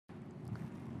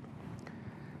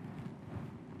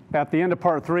At the end of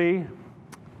part 3,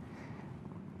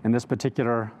 in this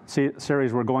particular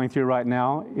series we're going through right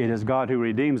now, it is God who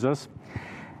redeems us.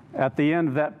 At the end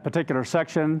of that particular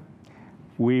section,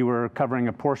 we were covering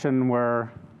a portion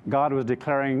where God was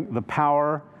declaring the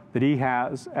power that He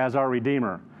has as our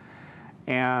Redeemer.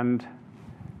 And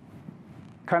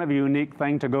kind of a unique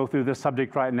thing to go through this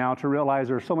subject right now, to realize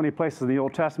there are so many places in the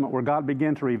Old Testament where God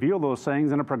began to reveal those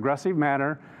things in a progressive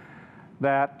manner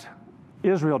that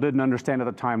Israel didn't understand at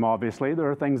the time, obviously. There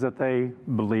are things that they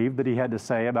believed that He had to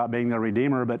say about being their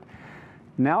Redeemer, but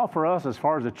now for us, as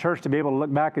far as the church, to be able to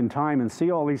look back in time and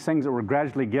see all these things that were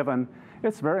gradually given,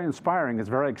 it's very inspiring. It's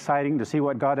very exciting to see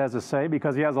what God has to say,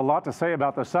 because He has a lot to say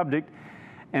about the subject,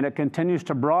 and it continues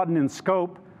to broaden in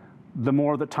scope the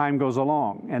more that time goes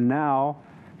along. And now,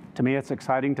 to me, it's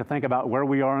exciting to think about where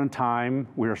we are in time.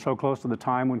 We are so close to the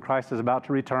time when Christ is about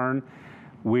to return.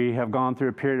 We have gone through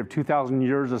a period of 2,000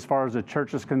 years as far as the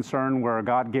church is concerned, where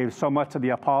God gave so much to the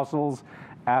apostles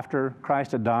after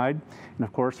Christ had died. And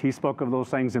of course, He spoke of those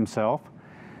things Himself.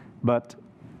 But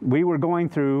we were going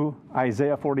through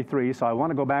Isaiah 43, so I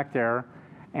want to go back there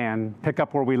and pick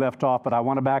up where we left off, but I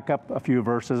want to back up a few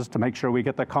verses to make sure we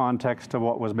get the context of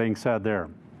what was being said there.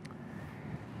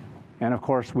 And of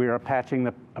course, we are approaching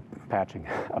the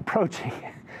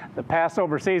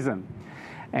Passover season.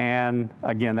 And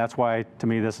again, that's why, to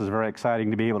me, this is very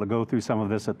exciting to be able to go through some of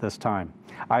this at this time.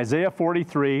 Isaiah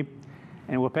 43,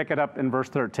 and we'll pick it up in verse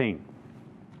 13.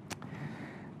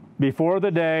 Before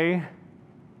the day,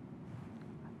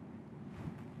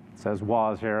 it says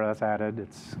was here, that's added.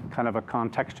 It's kind of a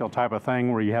contextual type of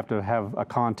thing where you have to have a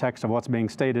context of what's being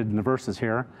stated in the verses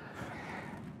here.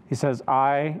 He says,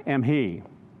 I am He,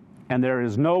 and there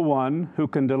is no one who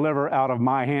can deliver out of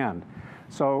my hand.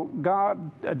 So God,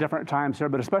 at different times here,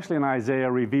 but especially in Isaiah,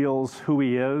 reveals who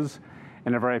He is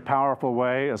in a very powerful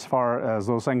way as far as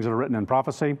those things that are written in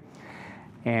prophecy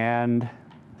and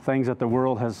things that the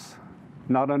world has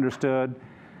not understood,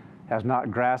 has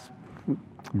not grasped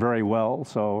very well.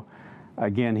 So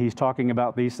again, He's talking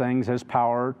about these things, His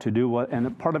power to do what,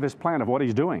 and part of His plan of what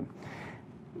He's doing.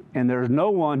 And there's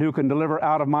no one who can deliver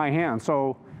out of my hand.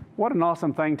 So what an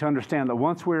awesome thing to understand that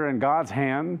once we're in God's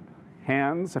hands,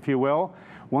 if you will,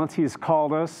 once He's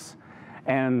called us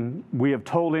and we have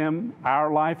told Him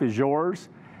our life is yours,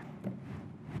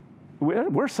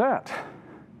 we're set.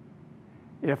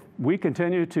 If we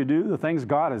continue to do the things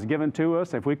God has given to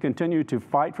us, if we continue to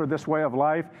fight for this way of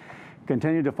life,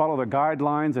 continue to follow the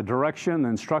guidelines, the direction, the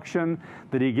instruction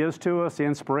that He gives to us, the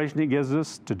inspiration He gives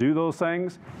us to do those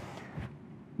things,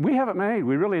 we have it made.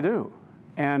 We really do.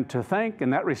 And to think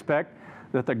in that respect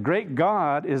that the great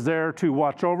God is there to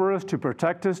watch over us, to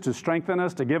protect us, to strengthen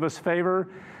us, to give us favor,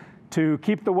 to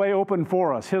keep the way open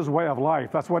for us, His way of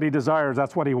life. That's what He desires.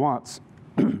 That's what He wants.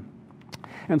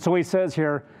 And so He says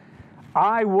here,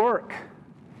 I work.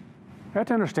 You have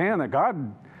to understand that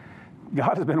God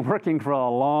has been working for a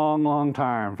long, long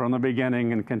time from the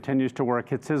beginning and continues to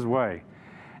work. It's His way.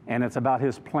 And it's about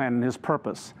His plan and His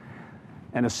purpose.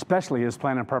 And especially His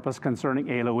plan and purpose concerning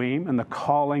Elohim and the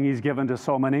calling He's given to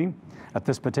so many at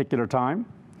this particular time.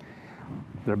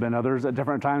 There have been others at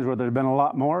different times where there's been a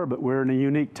lot more, but we're in a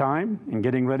unique time and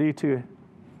getting ready to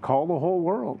call the whole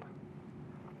world.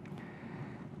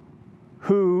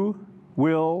 Who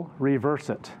will reverse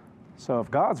it? So if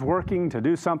God's working to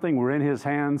do something, we're in His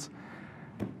hands,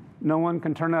 no one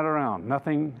can turn that around.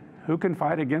 Nothing. Who can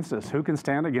fight against us? Who can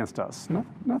stand against us?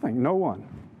 Nothing. No one.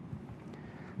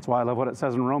 That's why I love what it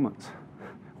says in Romans.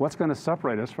 What's going to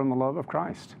separate us from the love of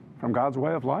Christ, from God's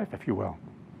way of life, if you will?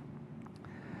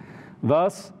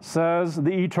 Thus says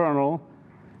the eternal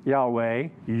Yahweh,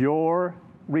 your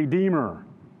Redeemer,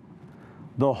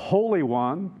 the Holy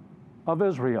One of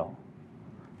Israel.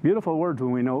 Beautiful words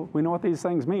when we know what these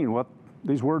things mean, what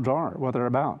these words are, what they're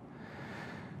about.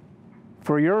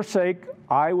 For your sake,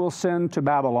 I will send to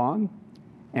Babylon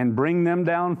and bring them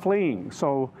down fleeing.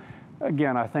 So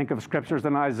again, I think of scriptures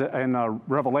in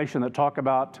Revelation that talk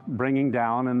about bringing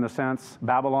down, in the sense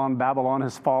Babylon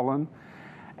has fallen,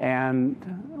 and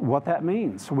what that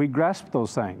means. We grasp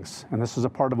those things, and this is a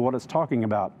part of what it's talking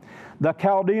about. The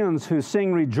Chaldeans who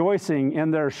sing rejoicing in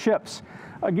their ships.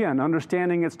 Again,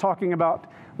 understanding it's talking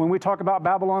about, when we talk about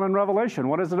Babylon in Revelation,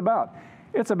 what is it about?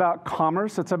 It's about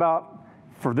commerce. It's about,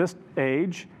 for this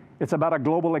age, it's about a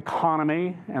global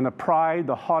economy and the pride,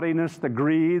 the haughtiness, the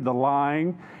greed, the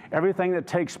lying, everything that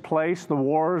takes place, the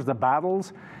wars, the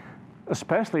battles,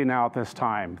 especially now at this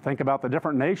time. Think about the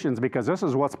different nations, because this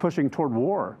is what's pushing toward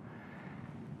war.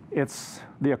 It's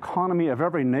the economy of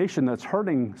every nation that's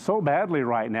hurting so badly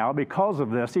right now because of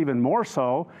this, even more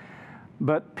so.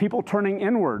 but people turning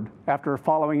inward after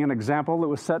following an example that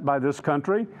was set by this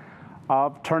country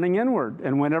of turning inward.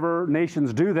 And whenever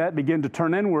nations do that, begin to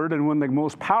turn inward, and when the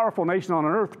most powerful nation on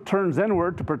earth turns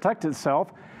inward to protect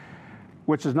itself,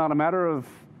 which is not a matter of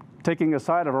taking a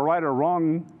side of a right or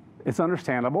wrong, it's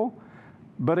understandable.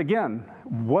 But again,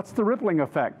 what's the rippling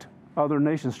effect? Other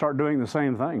nations start doing the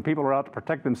same thing. People are out to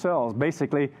protect themselves,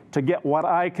 basically to get what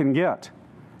I can get.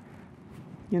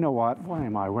 You know what? Why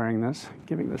am I wearing this,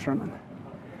 giving the sermon?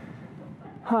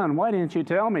 Hon, why didn't you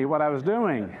tell me what I was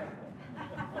doing?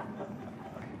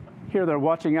 Here they're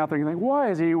watching out there and think, why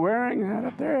is he wearing that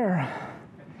up there?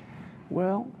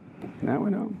 Well, now we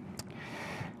know.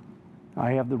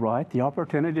 I have the right, the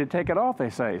opportunity to take it off, they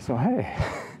say. So, hey,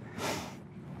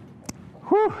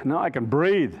 whew, now I can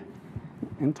breathe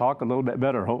and talk a little bit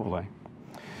better, hopefully.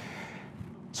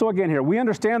 So again here, we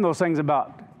understand those things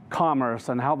about commerce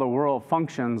and how the world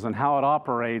functions and how it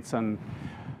operates, and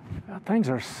things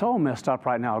are so messed up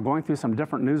right now. Going through some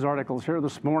different news articles here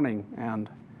this morning, and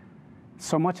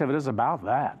so much of it is about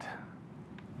that.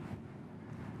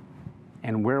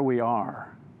 And where we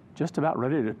are, just about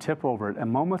ready to tip over at a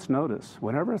moment's notice.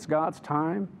 Whenever it's God's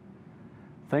time,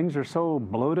 things are so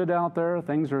bloated out there,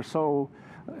 things are so,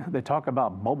 they talk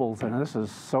about bubbles, and this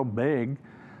is so big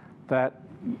that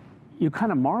you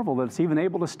kind of marvel that it's even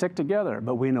able to stick together,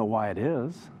 but we know why it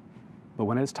is. But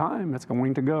when it's time, it's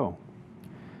going to go.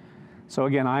 So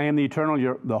again, I am the eternal,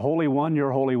 you're the Holy One,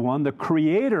 you're Holy One, the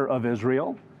Creator of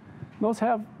Israel.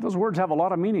 Those words have a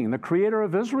lot of meaning. The Creator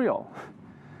of Israel,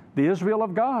 the Israel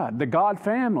of God, the God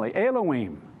family,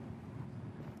 Elohim,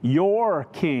 your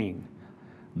King.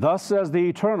 Thus says the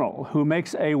Eternal, who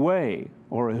makes a way,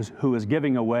 or who is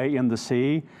giving a way in the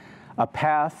sea, a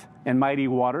path in mighty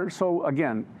waters. So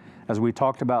again, as we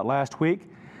talked about last week,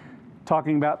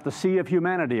 talking about the sea of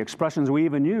humanity, expressions we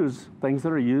even use, things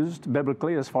that are used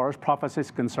biblically as far as prophecy is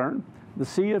concerned. The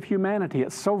sea of humanity,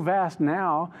 it's so vast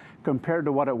now compared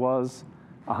to what it was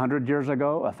 100 years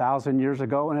ago, 1,000 years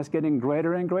ago, and it's getting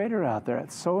greater and greater out there.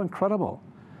 It's so incredible.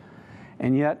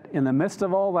 And yet, in the midst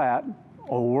of all that,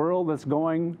 a world that's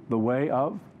going the way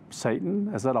of Satan,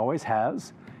 as it always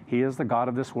has. He is the God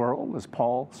of this world, as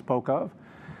Paul spoke of.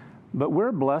 But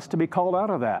we're blessed to be called out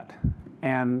of that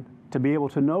and to be able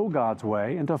to know God's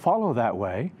way and to follow that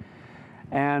way.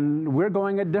 And we're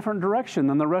going a different direction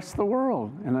than the rest of the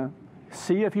world. In a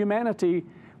sea of humanity,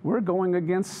 we're going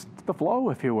against the flow,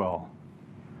 if you will.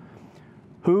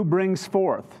 Who brings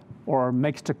forth or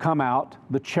makes to come out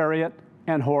the chariot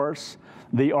and horse,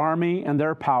 the army and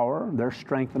their power, their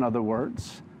strength in other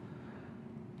words?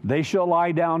 They shall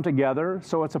lie down together.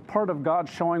 So it's a part of God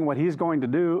showing what He's going to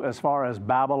do as far as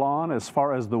Babylon, as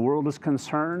far as the world is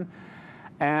concerned.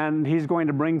 And He's going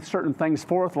to bring certain things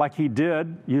forth like He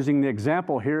did, using the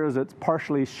example here as it's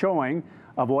partially showing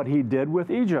of what He did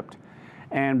with Egypt,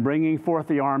 and bringing forth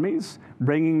the armies,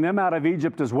 bringing them out of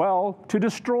Egypt as well to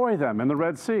destroy them in the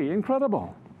Red Sea.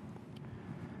 Incredible.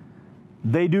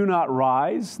 They do not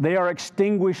rise. They are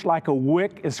extinguished like a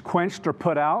wick is quenched or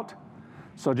put out.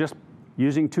 So just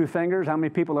using two fingers, how many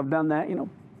people have done that? You know,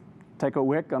 take a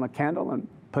wick on a candle and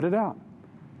put it out.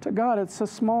 To God, it's a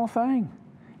small thing.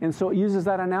 And so it uses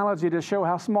that analogy to show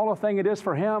how small a thing it is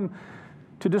for Him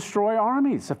to destroy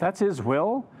armies, if that's His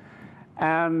will.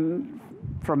 And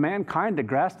for mankind to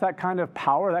grasp that kind of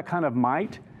power, that kind of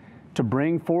might, to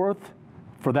bring forth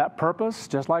for that purpose,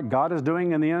 just like God is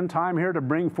doing in the end time here, to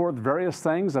bring forth various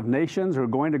things of nations who are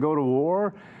going to go to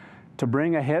war, to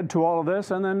bring a head to all of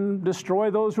this, and then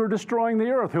destroy those who are destroying the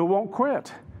earth, who won't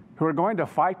quit, who are going to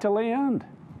fight till the end.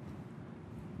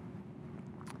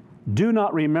 Do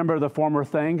not remember the former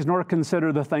things, nor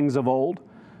consider the things of old,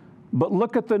 but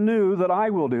look at the new that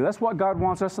I will do. That's what God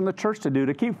wants us in the church to do,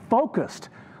 to keep focused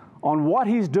on what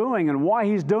He's doing and why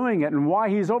He's doing it and why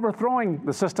He's overthrowing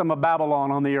the system of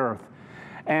Babylon on the earth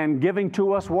and giving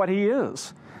to us what He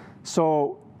is.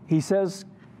 So He says,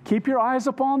 keep your eyes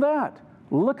upon that.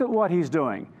 Look at what He's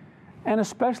doing. And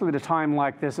especially at a time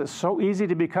like this, it's so easy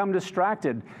to become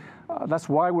distracted. That's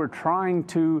why we're trying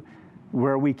to,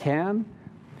 where we can,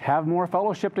 have more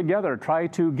fellowship together, try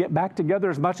to get back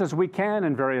together as much as we can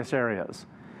in various areas.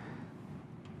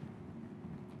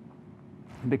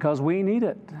 Because we need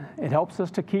it. It helps us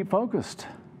to keep focused.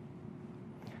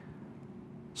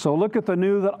 So look at the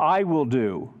new that I will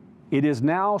do. It is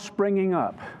now springing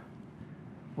up.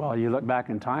 Well, you look back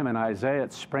in time in Isaiah,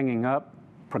 it's springing up,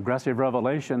 progressive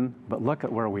revelation, but look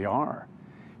at where we are.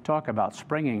 Talk about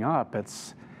springing up.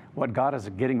 It's what God is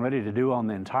getting ready to do on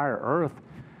the entire earth.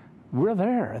 We're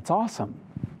there. It's awesome.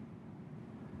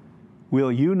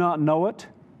 Will you not know it?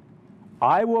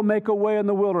 I will make a way in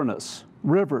the wilderness,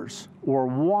 rivers or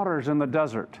waters in the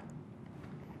desert.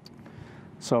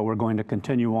 So we're going to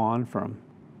continue on from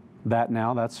that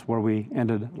now. That's where we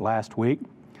ended last week.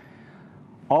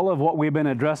 All of what we've been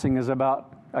addressing is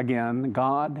about, again,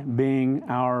 God being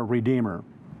our Redeemer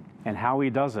and how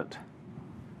He does it,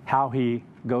 how He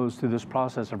goes through this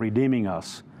process of redeeming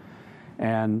us.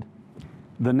 And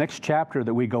the next chapter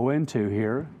that we go into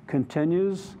here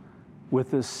continues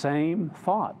with this same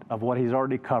thought of what He's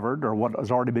already covered, or what has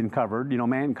already been covered. You know,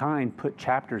 mankind put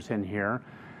chapters in here,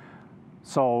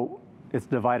 so it's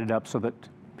divided up so that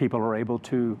people are able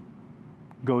to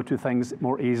go to things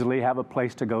more easily, have a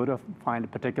place to go to find a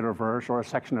particular verse or a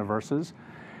section of verses.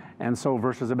 And so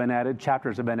verses have been added,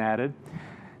 chapters have been added.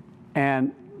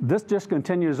 And this just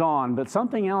continues on, but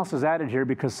something else is added here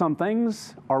because some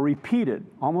things are repeated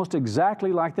almost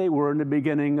exactly like they were in the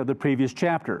beginning of the previous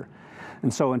chapter.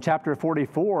 And so in chapter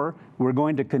 44, we're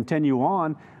going to continue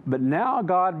on, but now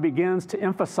God begins to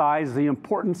emphasize the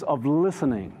importance of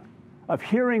listening, of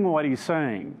hearing what He's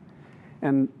saying.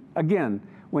 And again,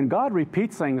 when God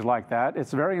repeats things like that,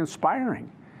 it's very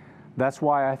inspiring. That's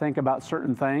why I think about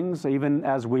certain things, even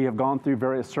as we have gone through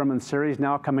various sermon series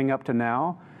now coming up to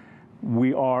now,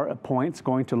 we are at points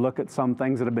going to look at some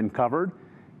things that have been covered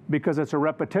because it's a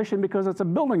repetition, because it's a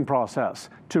building process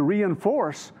to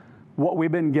reinforce what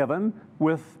we've been given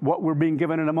with what we're being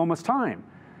given in a moment's time.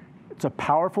 It's a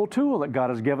powerful tool that God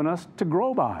has given us to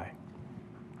grow by.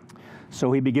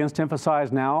 So He begins to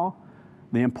emphasize now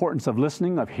the importance of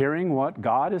listening, of hearing what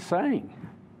God is saying.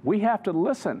 We have to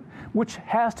listen, which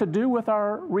has to do with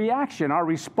our reaction, our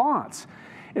response.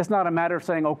 It's not a matter of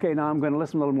saying, okay, now I'm going to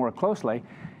listen a little more closely.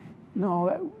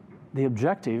 No, the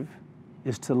objective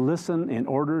is to listen in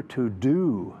order to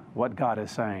do what God is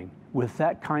saying with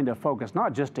that kind of focus,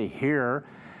 not just to hear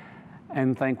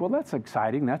and think, well, that's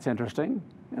exciting, that's interesting.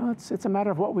 You know, it's a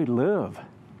matter of what we live.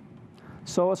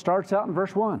 So it starts out in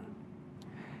verse 1.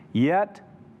 Yet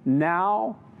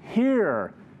now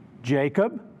hear,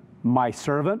 Jacob, my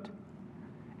servant,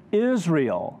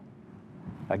 Israel.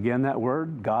 Again, that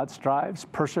word, God strives,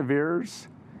 perseveres,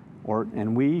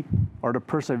 and we are to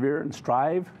persevere and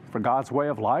strive for God's way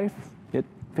of life. It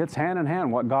fits hand in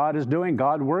hand. What God is doing,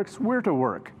 God works, we're to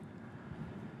work.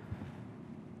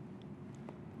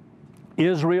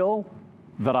 Israel,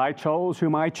 that I chose,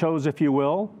 whom I chose, if you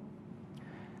will,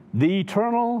 the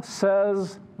Eternal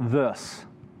says this.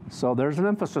 So there's an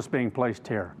emphasis being placed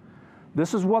here.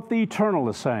 This is what the Eternal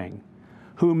is saying,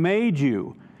 who made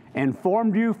you and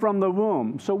formed you from the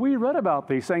womb. So we read about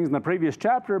these things in the previous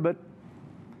chapter, but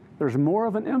there's more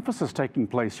of an emphasis taking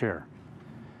place here.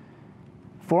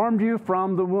 Formed you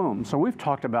from the womb. So we've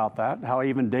talked about that, how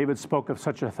even David spoke of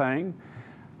such a thing,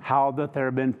 how that there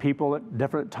have been people at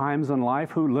different times in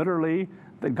life who literally,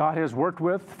 that God has worked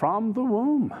with from the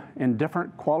womb in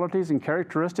different qualities and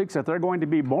characteristics that they're going to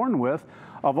be born with,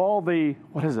 of all the,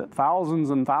 thousands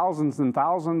and thousands and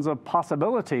thousands of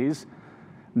possibilities,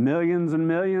 millions and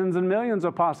millions and millions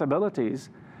of possibilities.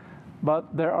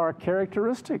 But there are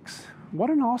characteristics. What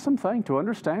an awesome thing to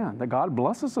understand that God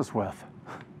blesses us with.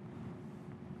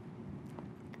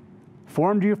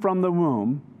 Formed you from the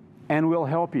womb and will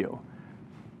help you.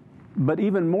 But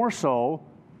even more so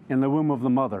in the womb of the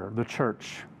mother, the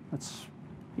church. That's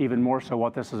even more so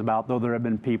what this is about, though there have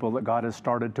been people that God has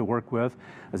started to work with,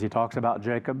 as He talks about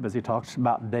Jacob, as He talks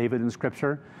about David in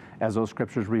Scripture, as those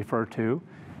Scriptures refer to.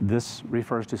 This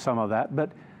refers to some of that.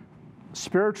 But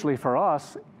spiritually for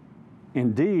us,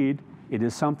 indeed, it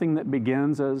is something that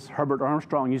begins, as Herbert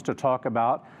Armstrong used to talk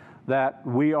about, that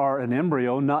we are an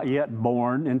embryo not yet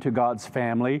born into God's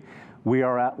family. We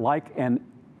are like an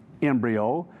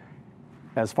embryo,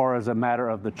 as far as a matter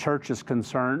of the church is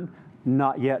concerned,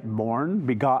 not yet born,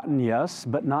 begotten, yes,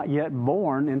 but not yet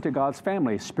born into God's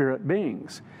family, spirit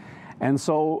beings. And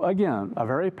so, again, a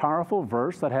very powerful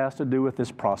verse that has to do with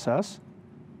this process.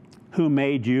 Who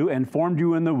made you and formed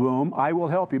you in the womb, I will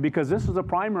help you. Because this is a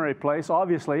primary place,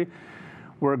 obviously,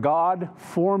 where God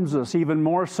forms us even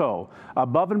more so.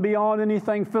 Above and beyond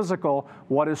anything physical,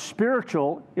 what is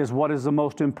spiritual is what is the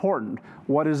most important.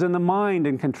 What is in the mind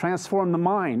and can transform the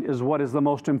mind is what is the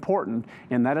most important.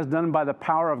 And that is done by the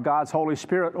power of God's Holy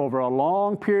Spirit over a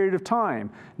long period of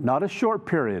time, not a short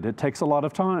period. It takes a lot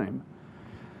of time.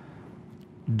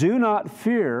 Do not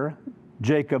fear,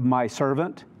 Jacob, my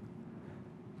servant.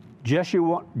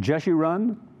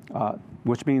 Jeshurun,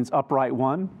 which means upright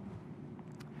one,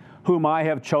 whom I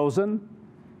have chosen,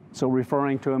 so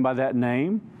referring to him by that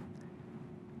name.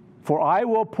 For I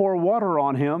will pour water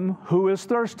on him who is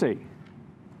thirsty.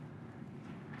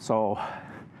 So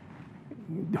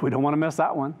we don't want to miss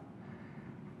that one.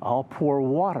 I'll pour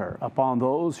water upon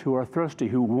those who are thirsty,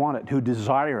 who want it, who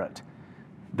desire it.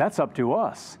 That's up to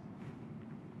us.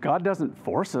 God doesn't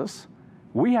force us.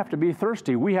 We have to be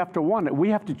thirsty. We have to want it. We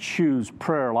have to choose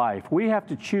prayer life. We have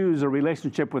to choose a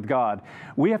relationship with God.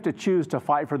 We have to choose to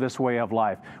fight for this way of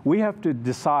life. We have to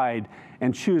decide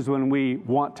and choose when we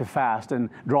want to fast and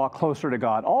draw closer to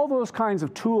God. All those kinds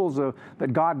of tools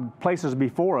that God places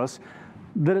before us,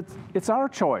 that it's our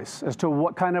choice as to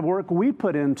what kind of work we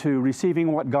put into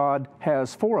receiving what God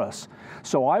has for us.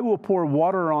 So I will pour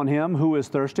water on him who is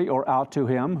thirsty, or out to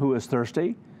him who is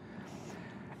thirsty,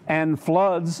 and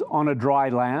floods on a dry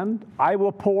land. I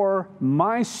will pour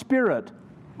my Spirit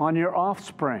on your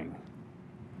offspring,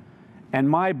 and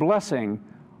my blessing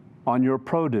on your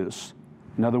produce.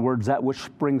 In other words, that which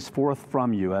springs forth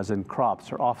from you, as in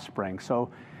crops or offspring. So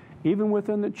even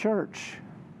within the church,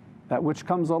 that which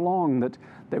comes along that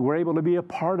we're able to be a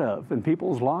part of in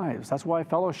people's lives. That's why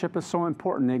fellowship is so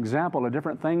important. The example of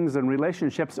different things and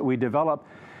relationships that we develop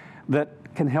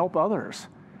that can help others.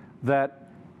 That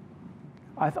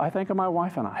I think of my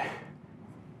wife and I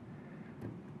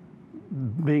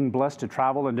being blessed to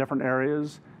travel in different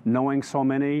areas, knowing so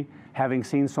many, having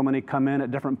seen so many come in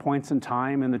at different points in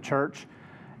time in the church.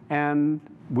 And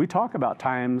we talk about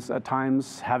at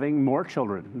times having more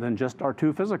children than just our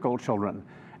 2 physical children.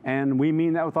 And we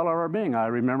mean that with all of our being. I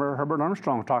remember Herbert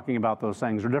Armstrong talking about those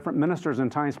things, or different ministers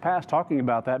in times past talking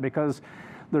about that, because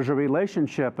there's a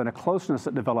relationship and a closeness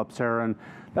that develops there, and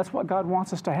that's what God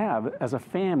wants us to have as a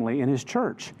family in his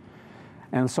church.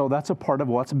 And so that's a part of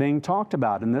what's being talked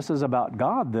about. And this is about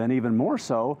God then, even more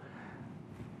so.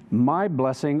 My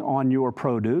blessing on your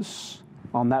produce,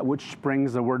 on that which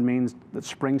springs, the word means that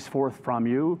springs forth from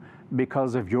you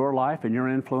because of your life and your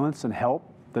influence and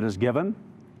help that is given.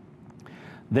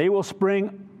 They will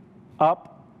spring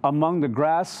up among the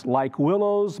grass like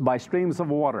willows by streams of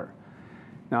water.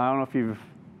 Now, I don't know if you've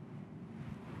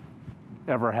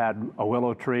ever had a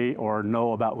willow tree or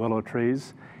know about willow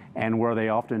trees and where they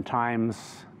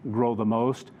oftentimes grow the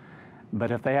most,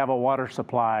 but if they have a water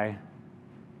supply,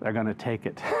 they're going to take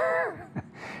it.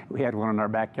 We had one in our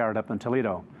backyard up in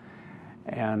Toledo,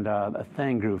 and the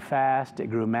thing grew fast, it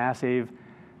grew massive,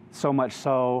 so much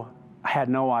so I had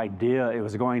no idea it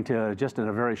was going to, just in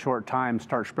a very short time,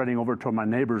 start spreading over to my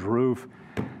neighbor's roof.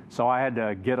 So I had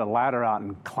to get a ladder out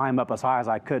and climb up as high as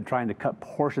I could, trying to cut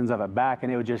portions of it back,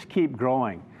 and it would just keep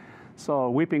growing.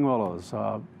 So weeping willows,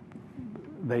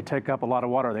 they take up a lot of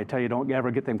water. They tell you don't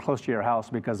ever get them close to your house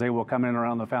because they will come in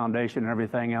around the foundation and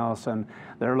everything else, and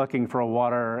they're looking for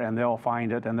water, and they'll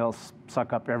find it, and they'll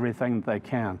suck up everything that they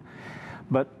can.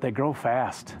 But they grow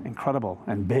fast, incredible,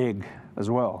 and big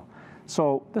as well.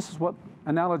 So this is what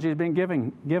analogy is being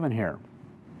given here.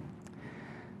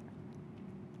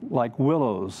 Like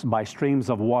willows by streams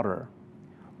of water.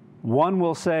 One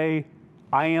will say,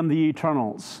 I am the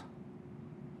Eternal's.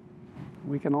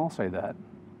 We can all say that.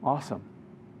 Awesome.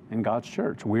 In God's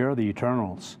church, we are the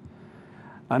Eternals.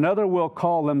 Another will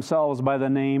call themselves by the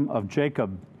name of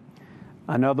Jacob.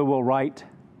 Another will write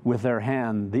with their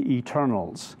hand the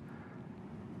Eternals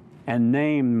and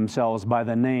name themselves by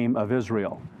the name of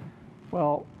Israel.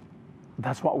 Well,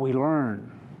 that's what we learn.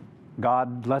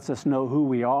 God lets us know who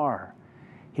we are.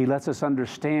 He lets us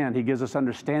understand. He gives us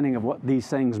understanding of what these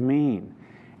things mean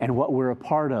and what we're a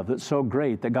part of. That's so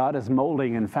great that God is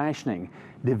molding and fashioning,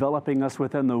 developing us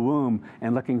within the womb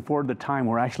and looking forward to the time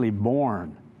we're actually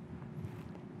born.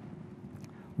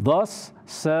 Thus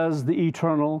says the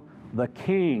Eternal, the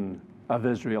King of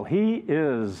Israel. He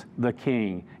is the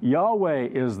King. Yahweh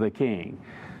is the King.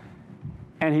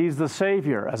 And He's the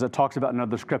Savior, as it talks about in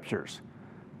other scriptures.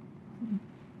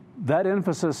 That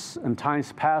emphasis in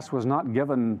times past was not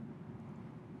given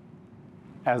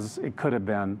as it could have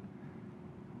been.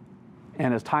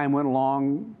 And as time went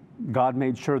along, God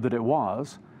made sure that it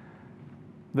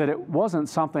wasn't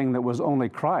something that was only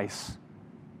Christ.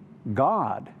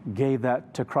 God gave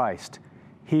that to Christ.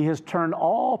 He has turned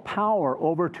all power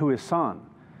over to His Son,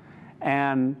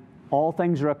 and all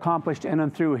things are accomplished in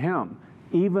and through Him.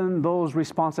 Even those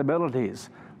responsibilities,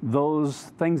 those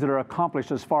things that are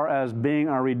accomplished as far as being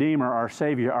our Redeemer, our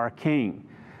Savior, our King,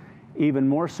 even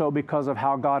more so because of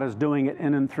how God is doing it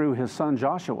in and through His Son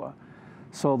Joshua.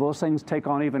 So those things take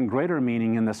on even greater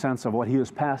meaning in the sense of what He has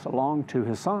passed along to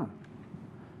His Son.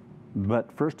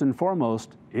 But first and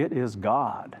foremost, it is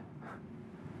God.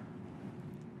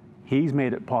 He's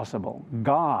made it possible.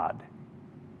 God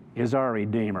is our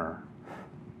Redeemer.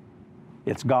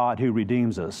 It's God who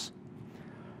redeems us.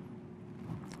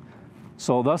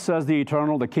 So thus says the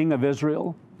Eternal, the King of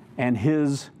Israel, and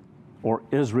His, or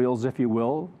Israel's, if you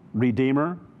will,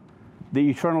 Redeemer, the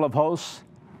Eternal of hosts,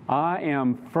 I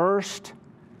am first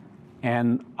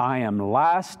and I am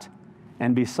last,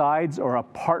 and besides or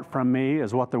apart from me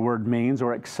is what the word means,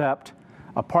 or except.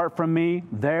 Apart from me,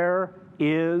 there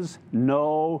is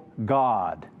no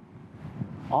God.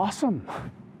 Awesome.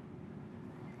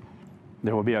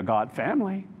 There will be a God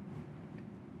family,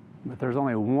 but there's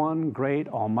only one great,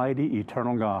 almighty,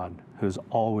 eternal God who's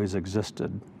always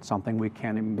existed, something we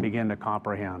can't even begin to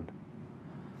comprehend.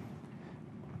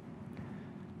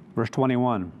 Verse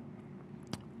 21,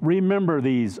 remember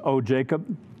these, O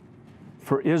Jacob,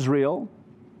 for Israel,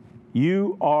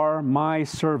 you are my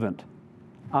servant.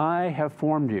 I have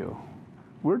formed you.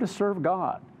 We're to serve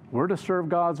God. We're to serve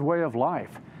God's way of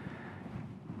life.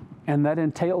 And that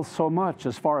entails so much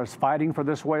as far as fighting for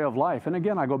this way of life. And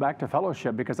again, I go back to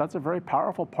fellowship because that's a very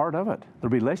powerful part of it. The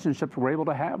relationships we're able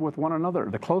to have with one another,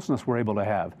 the closeness we're able to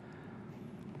have.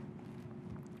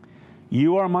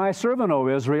 You are my servant, O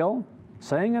Israel,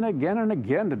 saying it again and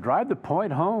again to drive the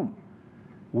point home.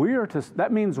 That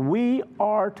means we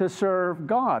are to serve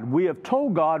God. We have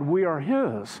told God we are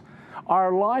His.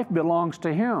 Our life belongs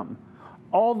to Him.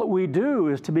 All that we do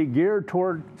is to be geared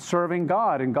toward serving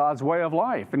God and God's way of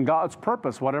life and God's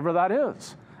purpose, whatever that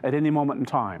is, at any moment in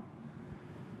time.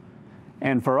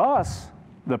 And for us,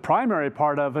 the primary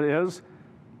part of it is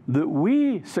that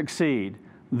we succeed,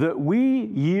 that we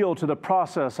yield to the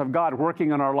process of God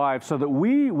working in our lives so that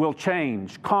we will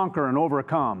change, conquer, and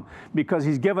overcome because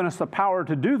He's given us the power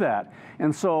to do that.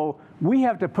 And so we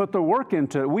have to put the work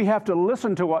into it. We have to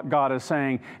listen to what God is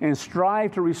saying and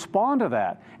strive to respond to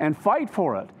that and fight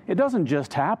for it. It doesn't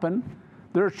just happen.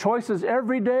 There are choices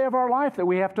every day of our life that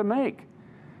we have to make.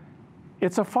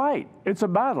 It's a fight. It's a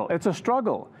battle. It's a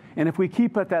struggle. And if we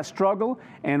keep at that struggle,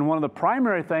 and one of the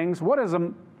primary things, what is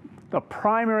the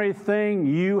primary thing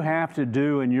you have to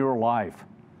do in your life?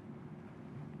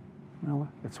 Well,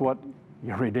 it's what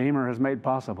your Redeemer has made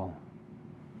possible.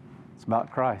 It's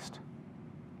about Christ.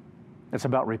 It's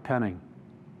about repenting.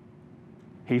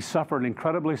 He suffered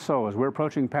incredibly so. As we're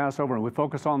approaching Passover and we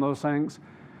focus on those things,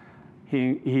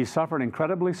 he suffered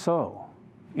incredibly so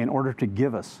in order to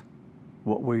give us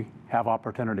what we have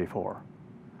opportunity for.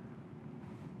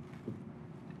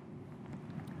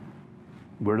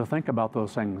 We're to think about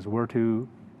those things. We're to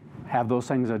have those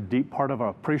things a deep part of our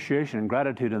appreciation and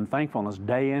gratitude and thankfulness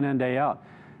day in and day out.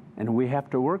 And we have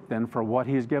to work then for what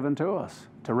He's given to us,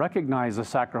 to recognize the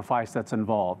sacrifice that's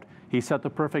involved. He set the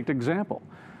perfect example.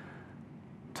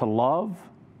 To love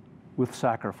with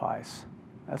sacrifice.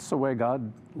 That's the way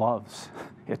God loves.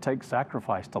 It takes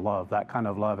sacrifice to love, that kind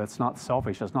of love. It's not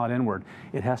selfish, it's not inward.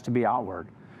 It has to be outward.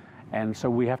 And so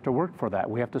we have to work for that.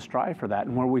 We have to strive for that.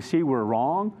 And where we see we're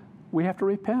wrong, we have to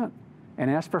repent and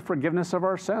ask for forgiveness of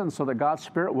our sins so that God's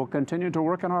Spirit will continue to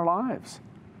work in our lives.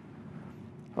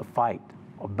 A fight,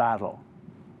 a battle,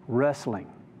 wrestling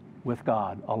with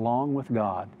God, along with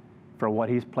God, for what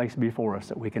He's placed before us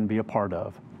that we can be a part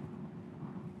of.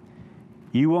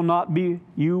 You will not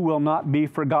be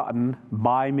forgotten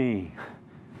by me.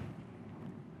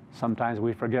 Sometimes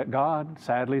we forget God,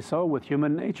 sadly so, with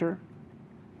human nature.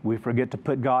 We forget to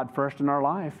put God first in our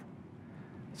life.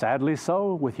 Sadly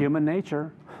so, with human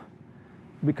nature,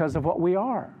 because of what we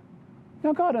are.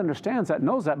 Now, God understands that,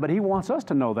 knows that, but He wants us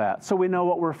to know that so we know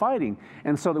what we're fighting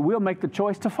and so that we'll make the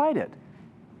choice to fight it.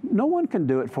 No one can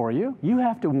do it for you. You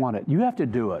have to want it. You have to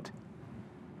do it.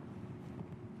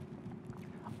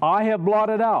 I have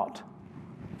blotted out.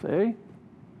 See?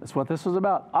 That's what this is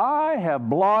about. I have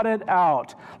blotted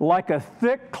out like a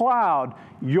thick cloud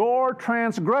your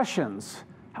transgressions.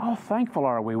 How thankful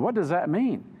are we? What does that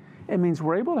mean? It means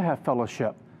we're able to have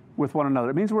fellowship with one another.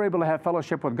 It means we're able to have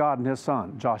fellowship with God and His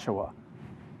Son, Joshua.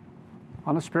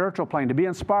 On a spiritual plane, to be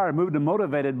inspired, moved, and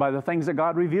motivated by the things that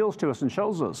God reveals to us and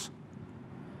shows us.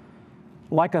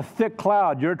 Like a thick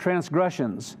cloud, your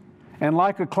transgressions, and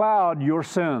like a cloud, your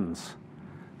sins.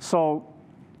 So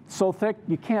thick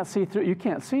you can't see through. You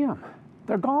can't see them.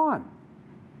 They're gone.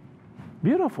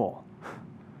 Beautiful.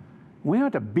 We don't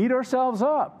have to beat ourselves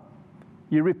up.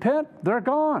 You repent, they're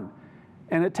gone.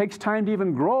 And it takes time to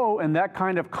even grow in that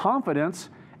kind of confidence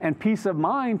and peace of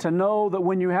mind to know that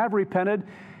when you have repented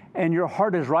and your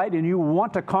heart is right and you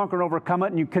want to conquer and overcome it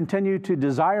and you continue to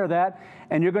desire that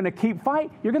and you're going to keep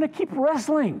fighting, you're going to keep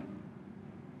wrestling.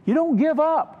 You don't give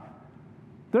up.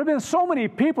 There have been so many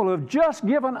people who have just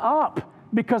given up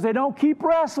because they don't keep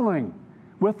wrestling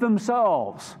with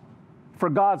themselves for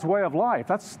God's way of life.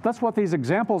 That's what these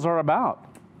examples are about.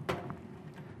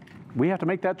 We have to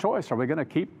make that choice. Are we going to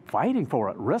keep fighting for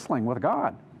it, wrestling with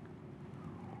God?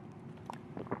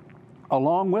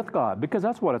 Along with God, because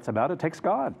that's what it's about. It takes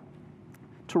God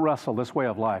to wrestle this way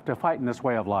of life, to fight in this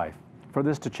way of life, for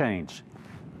this to change.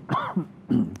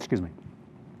 Excuse me.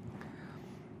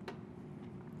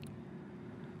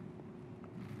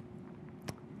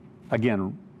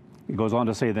 Again, it goes on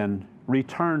to say then,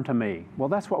 return to me. Well,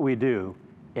 that's what we do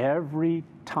every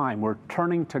time. We're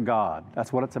turning to God.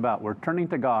 That's what it's about. We're turning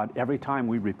to God every time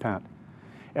we repent.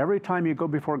 Every time you go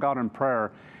before God in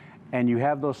prayer and you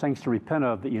have those things to repent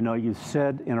of that you know you've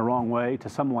said in a wrong way to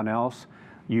someone else,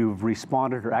 you've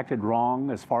responded or acted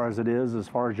wrong as far as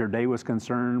your day was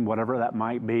concerned, whatever that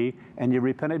might be, and you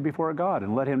repented before God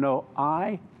and let Him know,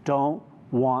 I don't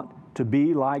want to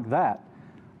be like that.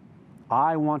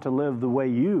 I want to live the way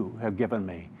you have given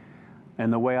me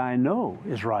and the way I know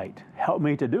is right. Help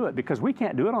me to do it, because we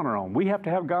can't do it on our own. We have to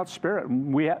have God's Spirit.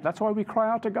 That's why we cry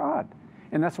out to God,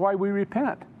 and that's why we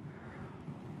repent.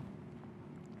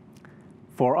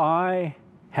 For I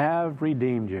have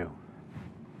redeemed you.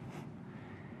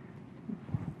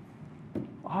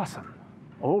 Awesome.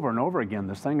 Over and over again,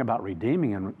 this thing about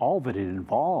redeeming and all that it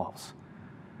involves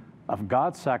of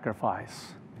God's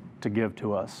sacrifice to give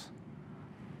to us,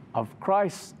 of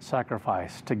Christ's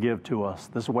sacrifice to give to us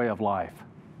this way of life.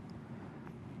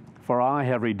 For I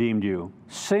have redeemed you.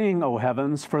 Sing, O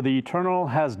heavens, for the Eternal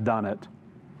has done it.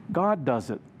 God does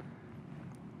it.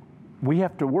 We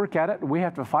have to work at it, we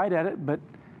have to fight at it, but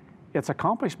it's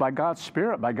accomplished by God's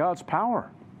Spirit, by God's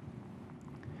power.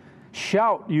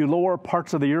 Shout, you lower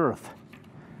parts of the earth.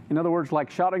 In other words, like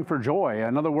shouting for joy.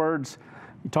 In other words,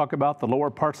 you talk about the lower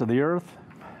parts of the earth,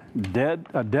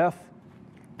 death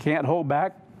can't hold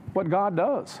back what God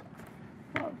does.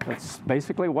 That's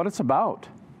basically what it's about.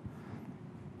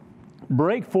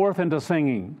 Break forth into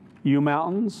singing, you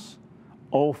mountains,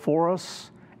 O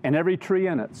forests, and every tree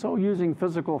in it. So using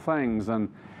physical things and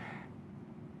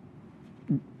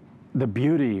the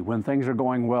beauty when things are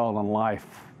going well in life,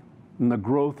 and the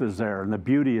growth is there, and the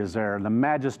beauty is there, and the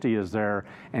majesty is there,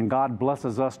 and God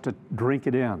blesses us to drink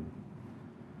it in.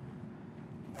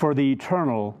 For the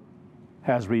Eternal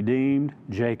has redeemed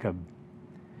Jacob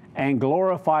and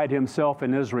glorified Himself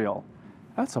in Israel.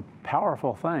 That's a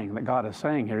powerful thing that God is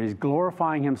saying here. He's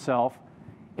glorifying Himself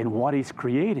in what He's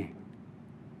creating.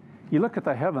 You look at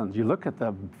the heavens, you look at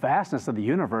the vastness of the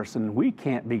universe, and we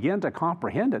can't begin to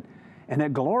comprehend it. And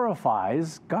it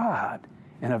glorifies God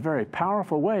in a very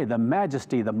powerful way, the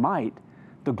majesty, the might,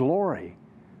 the glory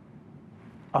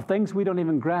of things we don't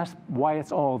even grasp why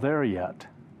it's all there yet.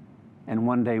 And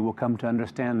one day we'll come to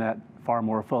understand that far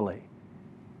more fully.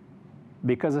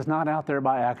 Because it's not out there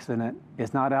by accident.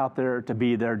 It's not out there to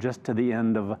be there just to the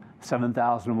end of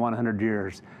 7,100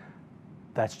 years.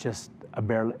 That's just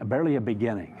barely a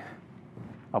beginning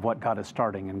of what God is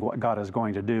starting and what God is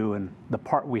going to do and the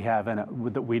part we have in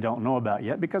it that we don't know about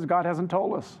yet because God hasn't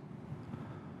told us.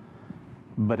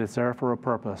 But it's there for a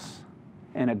purpose,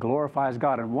 and it glorifies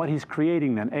God. And what He's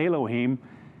creating then, Elohim,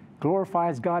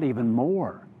 glorifies God even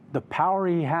more. The power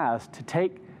He has to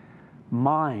take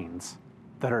minds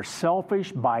that are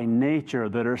selfish by nature,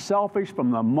 that are selfish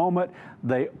from the moment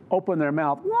they open their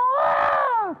mouth,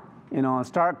 and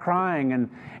start crying,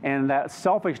 and that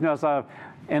selfishness of,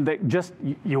 and they just,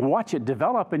 you watch it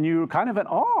develop, and you're kind of in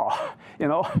awe,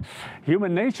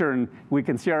 human nature, and we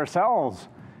can see ourselves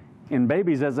in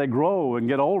babies as they grow and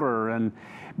get older, and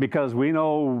because we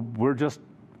know we're just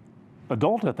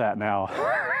adult at that now.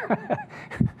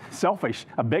 Selfish,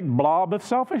 a big blob of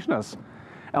selfishness.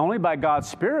 Only by God's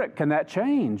Spirit can that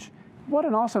change. What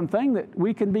an awesome thing that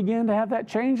we can begin to have that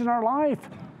change in our life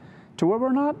to where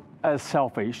we're not as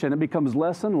selfish, and it becomes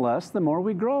less and less the more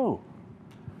we grow.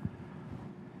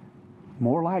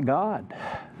 More like God.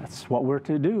 That's what we're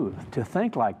to do, to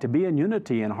think like, to be in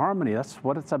unity and harmony. That's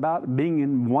what it's about, being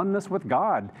in oneness with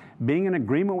God, being in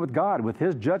agreement with God, with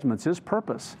His judgments, His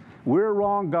purpose. We're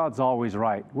wrong, God's always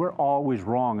right. We're always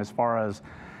wrong as far as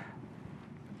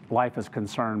life is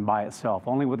concerned by itself.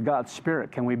 Only with God's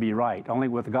Spirit can we be right. Only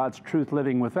with God's truth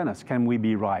living within us can we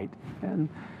be right. And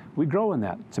we grow in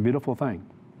that. It's a beautiful thing.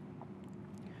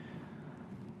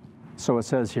 So it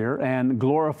says here, and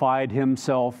glorified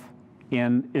Himself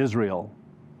in Israel.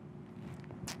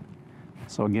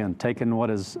 So again, taking what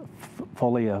is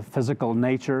fully a physical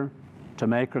nature to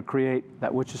make or create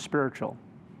that which is spiritual.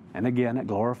 And again, it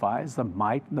glorifies the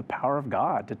might and the power of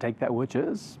God to take that which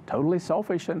is totally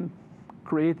selfish and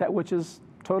create that which is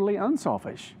totally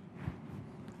unselfish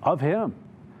of Him.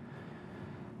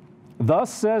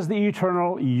 Thus says the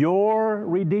Eternal, your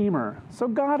Redeemer. So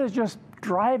God is just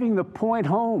driving the point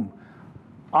home.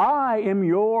 I am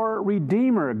your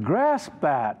Redeemer. Grasp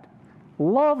that.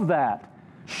 Love that.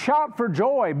 Shout for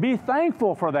joy. Be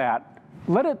thankful for that.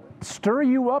 Let it stir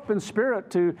you up in spirit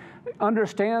to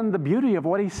understand the beauty of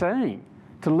what He's saying,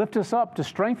 to lift us up, to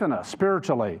strengthen us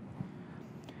spiritually.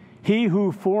 He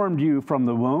who formed you from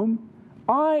the womb,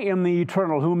 I am the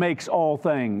Eternal who makes all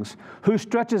things, who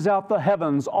stretches out the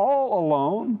heavens all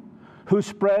alone, who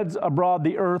spreads abroad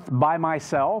the earth by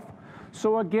myself.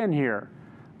 So again here,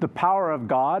 the power of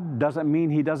God doesn't mean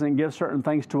he doesn't give certain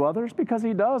things to others, because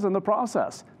he does in the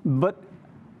process. But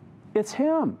it's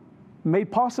him made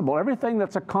possible. Everything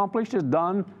that's accomplished is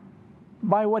done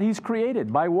by what he's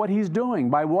created, by what he's doing,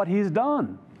 by what he's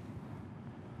done.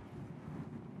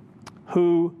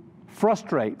 Who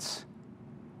frustrates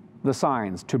the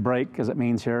signs, to break, as it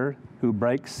means here, who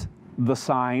breaks the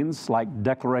signs, like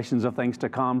declarations of things to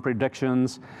come,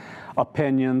 predictions,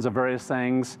 opinions of various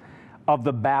things, of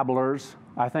the babblers.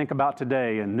 I think about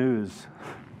today in news,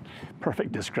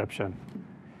 perfect description.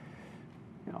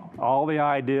 You know, all the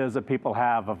ideas that people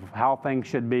have of how things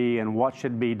should be and what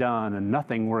should be done, and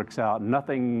nothing works out,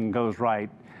 nothing goes right.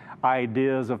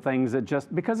 Ideas of things that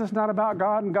just, because it's not about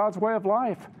God and God's way of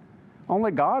life.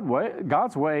 Only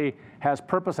God's way has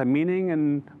purpose and meaning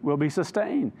and will be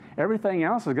sustained. Everything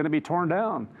else is going to be torn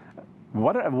down.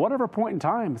 At whatever point in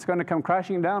time, it's going to come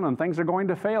crashing down and things are going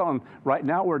to fail. And right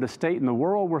now we're at a state in the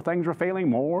world where things are failing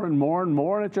more and more and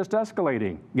more, and it's just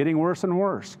escalating, getting worse and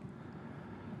worse.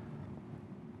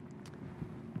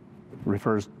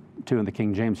 Refers to in the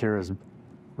King James here as,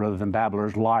 rather than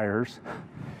babblers, liars.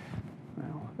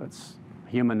 Well, that's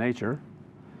human nature.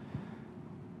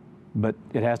 But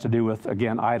it has to do with,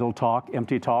 again, idle talk,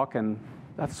 empty talk, and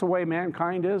that's the way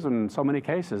mankind is in so many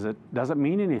cases. It doesn't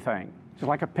mean anything. Just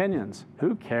like opinions.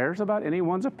 Who cares about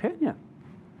anyone's opinion?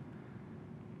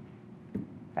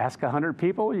 Ask 100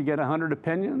 people, you get 100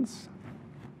 opinions.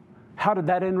 How did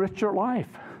that enrich your life?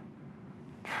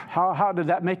 How did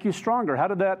that make you stronger? How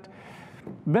did that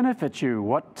benefit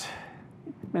you?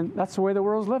 And that's the way the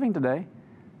world's living today.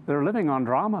 They're living on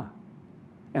drama,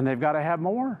 and they've got to have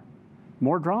more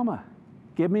drama.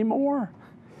 Give me more.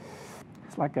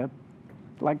 It's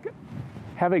like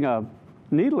having a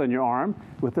needle in your arm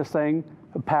with this thing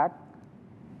packed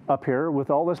up here with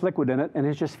all this liquid in it, and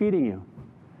it's just feeding you,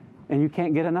 and you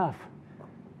can't get enough.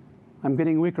 I'm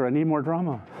getting weaker. I need more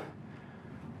drama.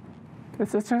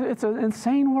 It's an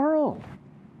insane world.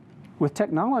 With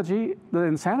technology, the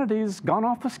insanity's gone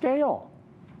off the scale.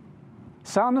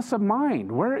 Soundness of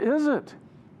mind, where is it?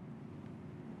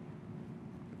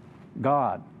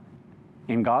 God,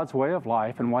 in God's way of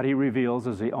life and what he reveals,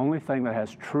 is the only thing that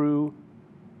has true,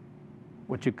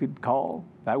 what you could call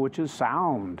that which is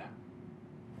sound,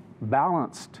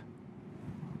 balanced,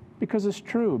 because it's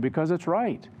true, because it's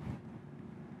right,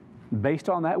 based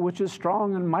on that which is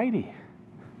strong and mighty.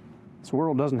 This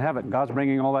world doesn't have it. God's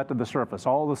bringing all that to the surface.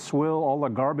 All the swill, all the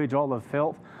garbage, all the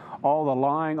filth, all the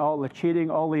lying, all the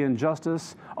cheating, all the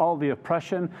injustice, all the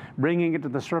oppression, bringing it to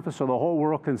the surface so the whole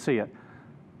world can see it.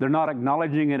 They're not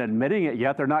acknowledging and admitting it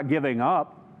yet. They're not giving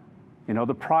up. You know,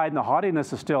 the pride and the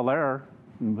haughtiness is still there,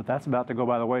 but that's about to go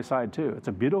by the wayside too. It's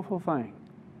a beautiful thing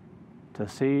to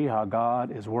see how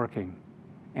God is working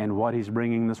and what he's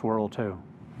bringing this world to.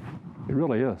 It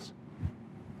really is.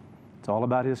 It's all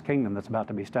about his kingdom that's about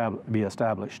to be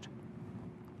established.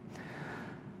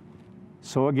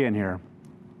 So again here,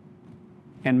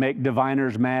 and make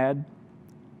diviners mad,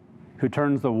 who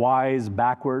turns the wise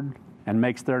backward and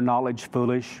makes their knowledge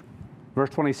foolish.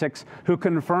 Verse 26, who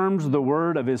confirms the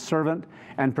word of his servant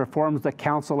and performs the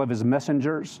counsel of his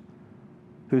messengers,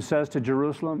 who says to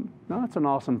Jerusalem, no, it's an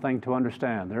awesome thing to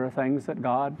understand. There are things that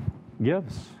God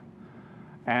gives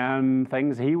and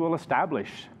things he will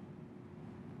establish.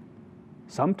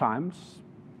 Sometimes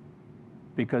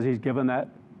because he's given that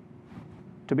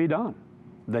to be done,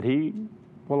 that he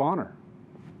will honor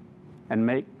and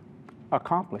make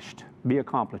accomplished, to be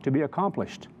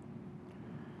accomplished.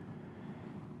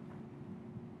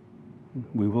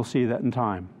 We will see that in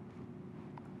time,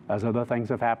 as other things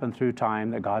have happened through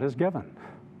time that God has given.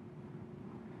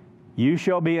 You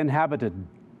shall be inhabited.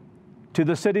 To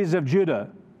the cities of Judah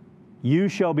you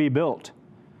shall be built,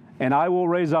 and I will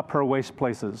raise up her waste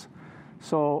places.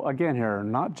 So again here,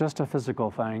 not just a physical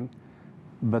thing,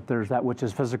 but there's that which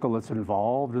is physical that's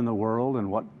involved in the world and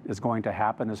what is going to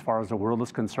happen as far as the world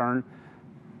is concerned.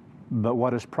 But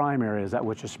what is primary is that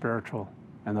which is spiritual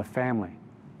and the family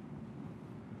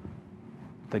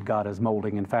that God is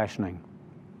molding and fashioning.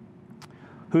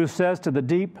 Who says to the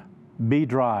deep, be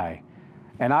dry,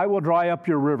 and I will dry up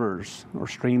your rivers or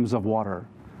streams of water.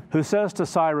 Who says to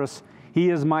Cyrus, he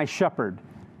is my shepherd,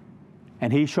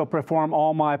 and he shall perform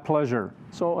all my pleasure.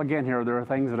 So again here, there are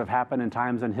things that have happened in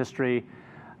times in history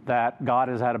that God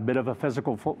has had a bit of a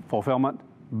physical fulfillment,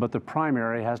 but the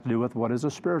primary has to do with what is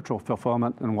a spiritual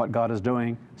fulfillment and what God is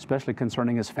doing, especially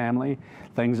concerning his family.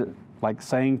 Things that, like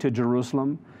saying to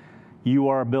Jerusalem, you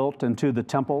are built into the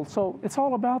temple. So it's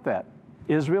all about that.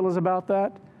 Israel is about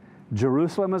that.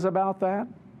 Jerusalem is about that.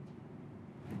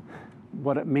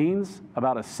 what it means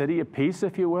about a city of peace,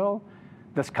 if you will,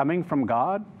 that's coming from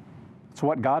God? It's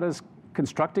what God is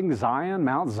constructing, Zion,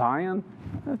 Mount Zion.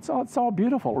 It's all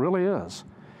beautiful, it really is.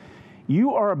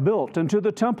 You are built into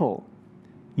the temple.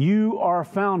 You are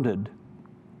founded.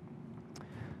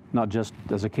 Not just,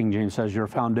 as the King James says, your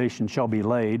foundation shall be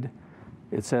laid.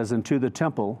 It says, into the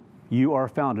temple you are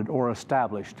founded or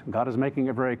established. God is making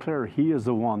it very clear. He is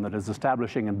the one that is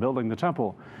establishing and building the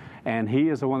temple. And He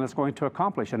is the one that's going to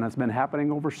accomplish. And it's been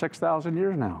happening over 6,000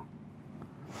 years now.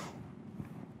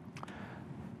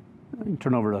 You can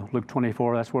turn over to Luke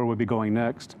 24. That's where we'll be going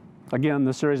next. Again,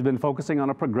 this series has been focusing on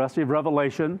a progressive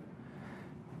revelation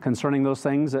concerning those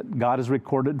things that God has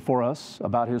recorded for us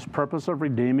about His purpose of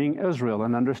redeeming Israel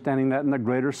and understanding that in the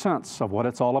greater sense of what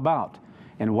it's all about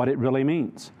and what it really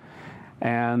means.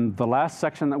 And the last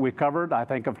section that we covered, I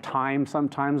think of time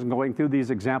sometimes going through these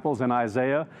examples in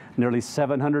Isaiah, nearly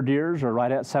 700 years or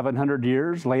right at 700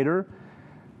 years later,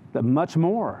 that much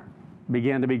more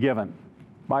began to be given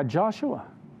by Joshua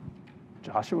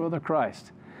the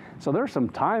Christ. So there are some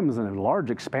times and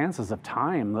large expanses of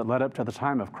time that led up to the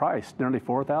time of Christ, nearly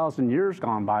 4,000 years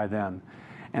gone by then.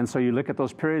 And so you look at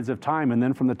those periods of time, and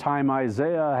then from the time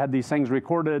Isaiah had these things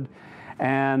recorded,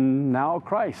 and now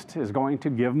Christ is going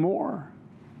to give more.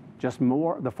 Just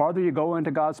more. The farther you go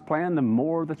into God's plan, the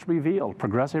more that's revealed.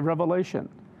 Progressive revelation.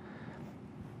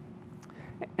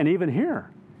 And even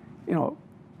here, you know,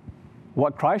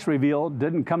 what Christ revealed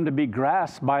didn't come to be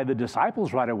grasped by the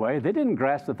disciples right away. They didn't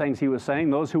grasp the things He was saying.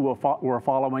 Those who were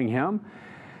following Him,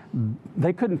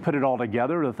 they couldn't put it all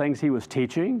together, the things He was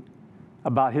teaching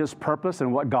about His purpose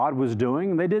and what God was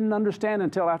doing. They didn't understand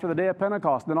until after the day of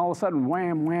Pentecost. Then all of a sudden,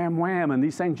 wham, wham, wham, and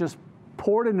these things just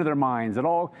poured into their minds.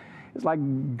 It's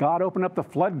like God opened up the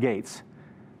floodgates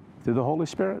through the Holy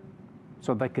Spirit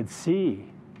so they could see,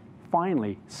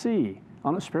 finally see,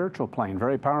 on a spiritual plane,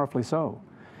 very powerfully so.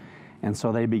 And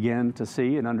so they began to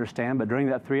see and understand, but during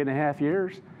that 3.5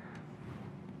 years,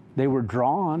 they were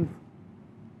drawn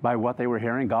by what they were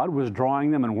hearing. God was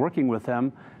drawing them and working with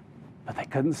them, but they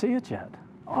couldn't see it yet.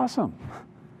 Awesome.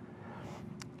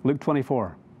 Luke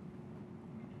 24.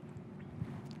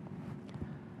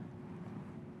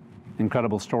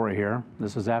 Incredible story here.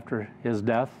 This is after His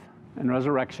death and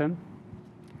resurrection.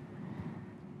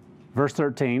 Verse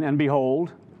 13, and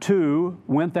behold, two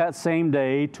went that same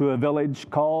day to a village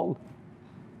called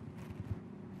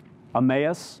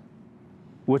Emmaus,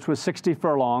 which was 60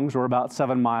 furlongs, or about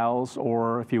 7 miles,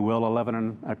 or if you will,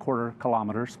 11.25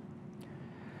 kilometers,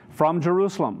 from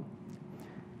Jerusalem.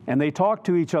 And they talked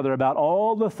to each other about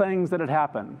all the things that had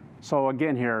happened. So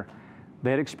again here,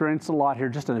 they had experienced a lot here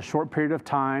just in a short period of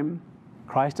time.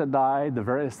 Christ had died, the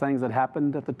various things that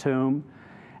happened at the tomb,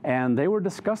 and they were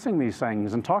discussing these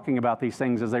things and talking about these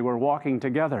things as they were walking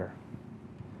together.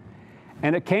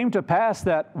 And it came to pass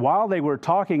that while they were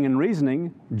talking and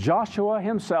reasoning, Joshua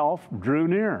himself drew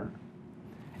near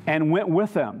and went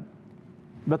with them.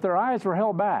 But their eyes were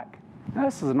held back. Now,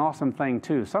 this is an awesome thing,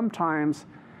 too. Sometimes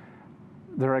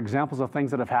there are examples of things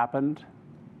that have happened.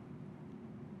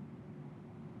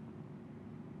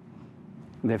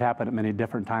 They've happened at many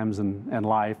different times in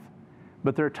life.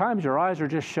 But there are times your eyes are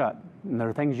just shut, and there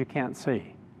are things you can't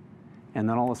see. And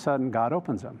then all of a sudden, God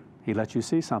opens them. He lets you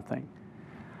see something.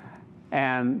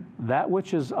 And that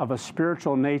which is of a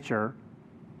spiritual nature,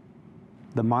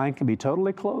 the mind can be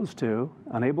totally closed to,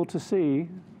 unable to see,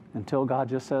 until God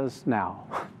just says, now.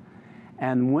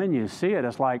 And when you see it,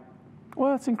 it's like,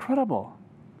 well, it's incredible.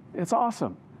 It's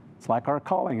awesome. It's like our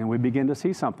calling, and we begin to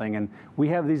see something. And we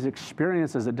have these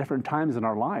experiences at different times in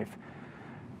our life.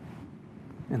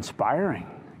 Inspiring,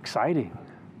 exciting.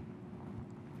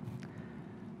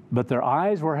 But their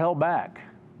eyes were held back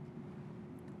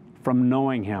from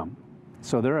knowing Him.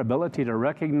 So their ability to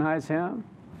recognize Him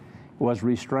was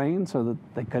restrained so that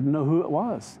they couldn't know who it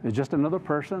was. It's just another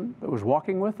person that was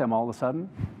walking with them all of a sudden.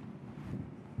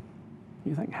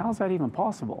 You think, how's that even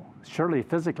possible? Surely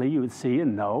physically you would see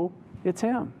and know it's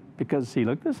Him because He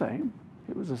looked the same.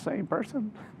 It was the same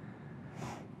person.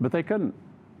 But they couldn't.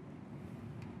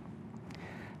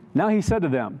 Now He said to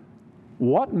them,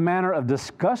 what manner of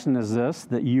discussion is this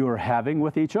that you are having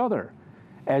with each other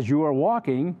as you are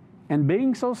walking and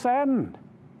being so saddened?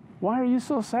 Why are you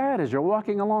so sad as you're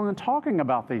walking along and talking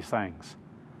about these things?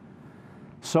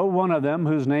 So one of them,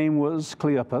 whose name was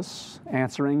Cleopas,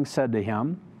 answering, said to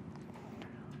him,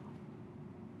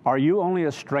 are you only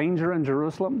a stranger in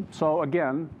Jerusalem? So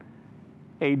again,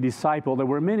 a disciple. There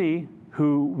were many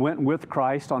who went with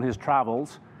Christ on His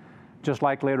travels, just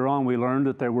like later on we learned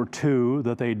that there were two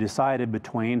that they decided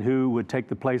between who would take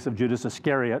the place of Judas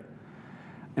Iscariot.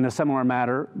 In a similar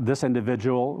matter, this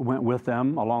individual went with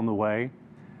them along the way.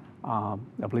 I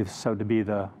believe so, to be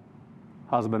the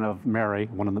husband of Mary,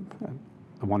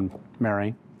 the one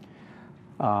Mary.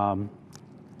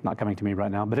 Not coming to me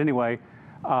right now, but anyway,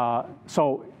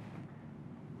 so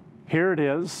here it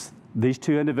is. These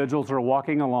two individuals are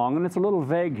walking along, and it's a little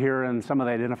vague here in some of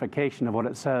the identification of what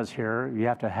it says here. You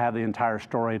have to have the entire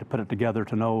story to put it together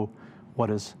to know what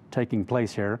is taking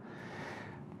place here.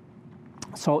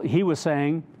 So he was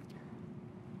saying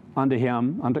unto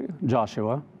him, unto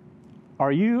Joshua,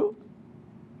 are you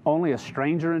only a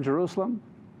stranger in Jerusalem?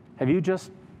 Have you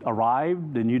just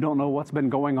arrived and you don't know what's been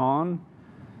going on,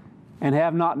 and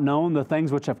have not known the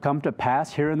things which have come to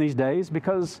pass here in these days?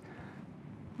 Because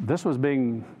this was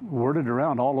being worded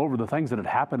around all over, the things that had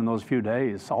happened in those few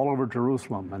days, all over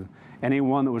Jerusalem. And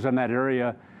anyone that was in that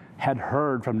area had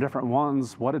heard from different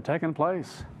ones what had taken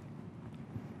place.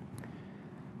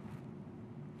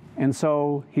 And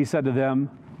so he said to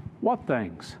them, what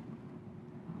things?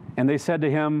 And they said to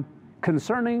him,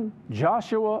 concerning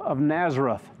Joshua of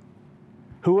Nazareth,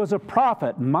 who was a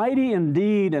prophet, mighty in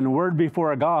deed and word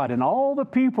before God, and all the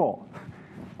people.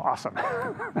 Awesome.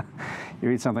 You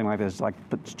read something like this, like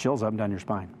puts chills up and down your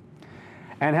spine.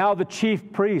 And how the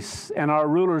chief priests and our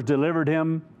rulers delivered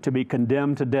him to be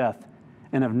condemned to death,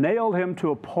 and have nailed him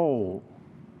to a pole.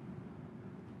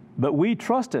 But we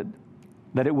trusted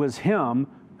that it was him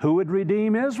who would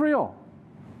redeem Israel.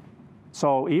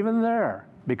 So even there,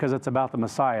 because it's about the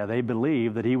Messiah, they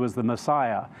believed that he was the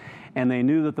Messiah. And they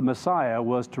knew that the Messiah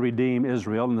was to redeem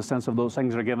Israel in the sense of those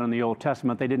things that are given in the Old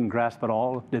Testament. They didn't grasp it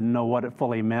all, didn't know what it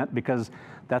fully meant, because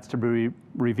that's to be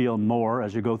revealed more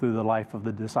as you go through the life of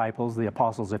the disciples, the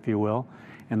apostles, if you will,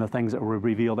 and the things that were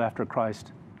revealed after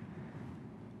Christ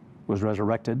was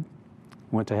resurrected,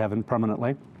 went to heaven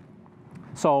permanently.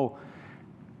 So,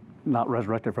 not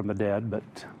resurrected from the dead, but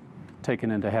taken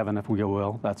into heaven, if we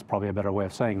will. That's probably a better way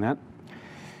of saying that.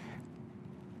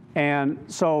 And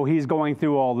so he's going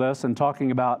through all this and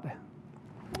talking about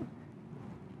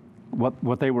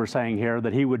what they were saying here,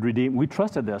 that he would redeem. We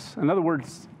trusted this. In other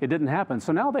words, it didn't happen.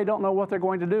 So now they don't know what they're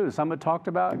going to do. Some had talked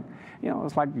about,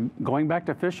 it's like going back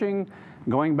to fishing,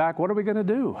 going back, what are we going to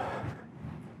do?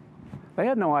 They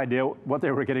had no idea what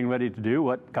they were getting ready to do,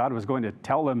 what God was going to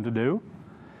tell them to do.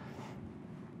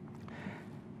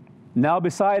 Now,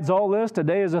 besides all this,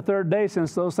 today is the third day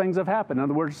since those things have happened. In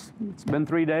other words, it's been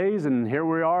 3 days, and here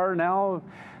we are now.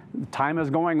 Time is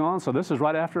going on. So this is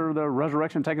right after the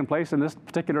resurrection taking place in this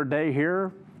particular day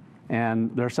here.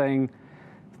 And they're saying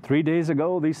 3 days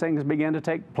ago, these things began to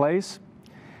take place.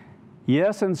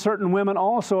 Yes, and certain women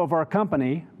also of our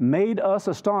company made us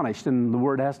astonished. And the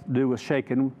word has to do with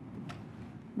shaken.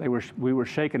 We were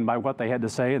shaken by what they had to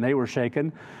say, and they were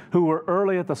shaken, who were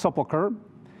early at the sepulchre.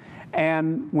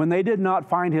 And when they did not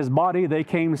find his body, they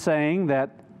came saying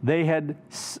that they had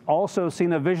also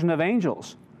seen a vision of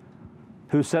angels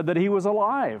who said that he was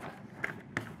alive.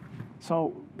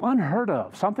 So unheard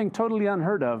of, something totally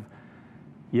unheard of.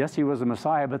 Yes, he was the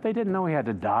Messiah, but they didn't know he had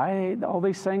to die. All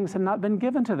these things had not been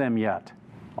given to them yet.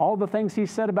 All the things he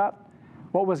said about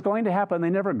what was going to happen, they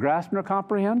never grasped nor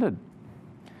comprehended.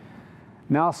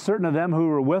 Now certain of them who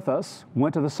were with us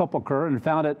went to the sepulchre and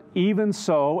found it even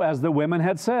so as the women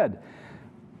had said,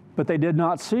 but they did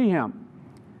not see him.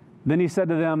 Then he said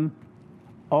to them,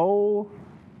 "O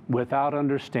without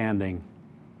understanding,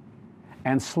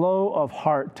 and slow of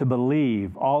heart to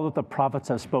believe all that the prophets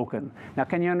have spoken." Now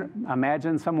can you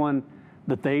imagine someone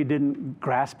that they didn't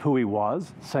grasp who he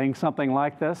was, saying something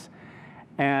like this,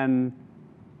 and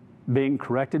being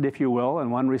corrected, if you will, in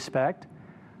one respect?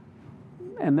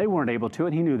 And they weren't able to,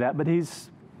 and he knew that, but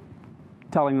he's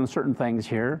telling them certain things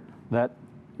here that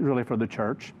really for the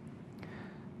church.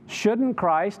 Shouldn't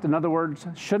Christ, in other words,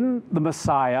 shouldn't the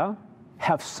Messiah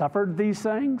have suffered these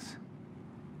things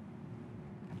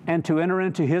and to enter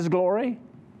into his glory?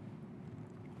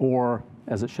 Or,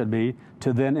 as it should be,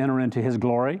 to then enter into his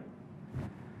glory?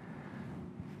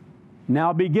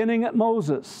 Now, beginning at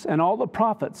Moses and all the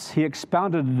prophets, he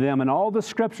expounded to them in all the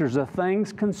scriptures the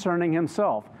things concerning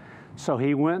himself. So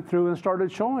he went through and started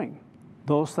showing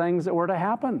those things that were to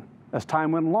happen as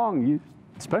time went along.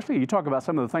 Especially you talk about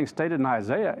some of the things stated in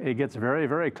Isaiah, it gets very,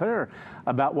 very clear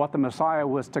about what the Messiah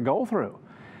was to go through.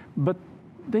 But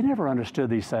they never understood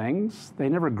these things. They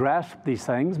never grasped these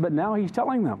things, but now he's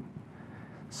telling them.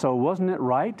 So wasn't it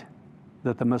right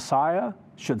that the Messiah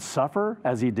should suffer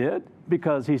as he did?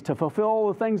 Because he's to fulfill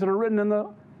the things that are written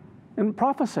in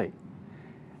prophecy.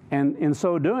 And in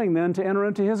so doing, then, to enter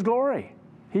into his glory.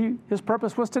 His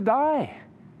purpose was to die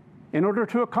in order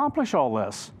to accomplish all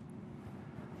this.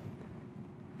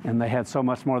 And they had so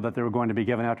much more that they were going to be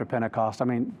given after Pentecost. I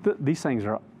mean, these things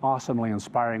are awesomely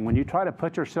inspiring. When you try to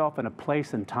put yourself in a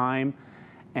place and time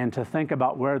and to think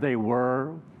about where they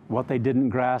were, what they didn't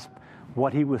grasp,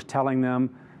 what he was telling them,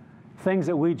 things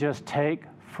that we just take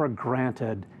for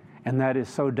granted. And that is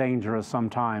so dangerous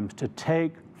sometimes, to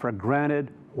take for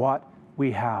granted what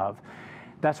we have.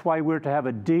 That's why we're to have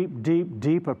a deep, deep,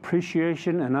 deep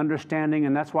appreciation and understanding,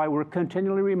 and that's why we're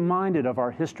continually reminded of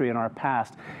our history and our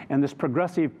past and this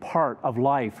progressive part of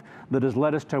life that has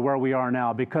led us to where we are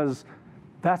now, because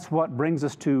that's what brings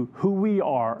us to who we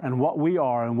are and what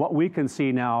we can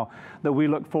see now, that we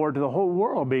look forward to the whole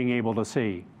world being able to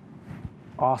see.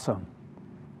 Awesome.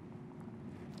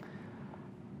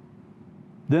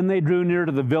 Then they drew near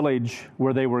to the village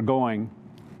where they were going,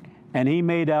 and he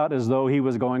made out as though he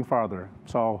was going farther.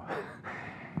 So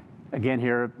again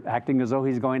here, acting as though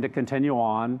he's going to continue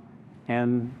on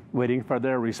and waiting for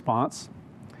their response.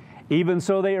 Even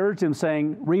so they urged him,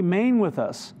 saying, "Remain with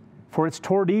us, for it's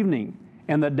toward evening,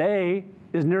 and the day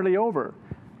is nearly over."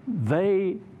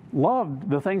 They loved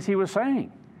the things he was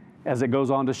saying, as it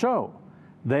goes on to show.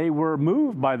 They were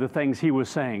moved by the things he was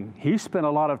saying. He spent a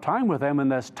lot of time with them, and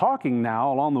that's talking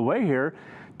now along the way here,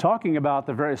 talking about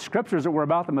the various scriptures that were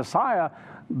about the Messiah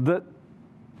that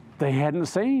they hadn't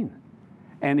seen.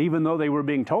 And even though they were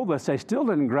being told this, they still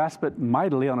didn't grasp it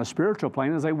mightily on a spiritual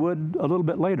plane as they would a little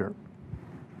bit later.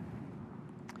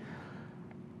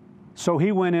 So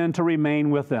he went in to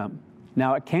remain with them.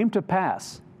 Now it came to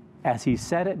pass, as he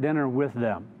sat at dinner with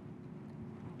them,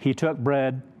 he took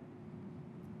bread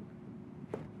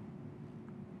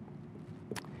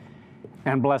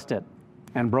and blessed it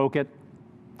and broke it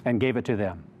and gave it to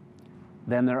them.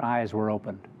 Then their eyes were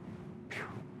opened. Phew,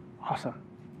 awesome.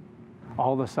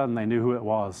 All of a sudden they knew who it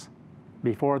was.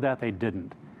 Before that they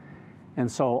didn't.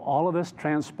 And so all of this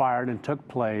transpired and took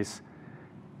place.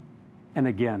 And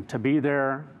again, to be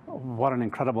there, what an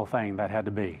incredible thing that had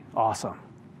to be. Awesome.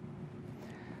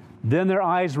 Then their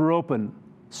eyes were opened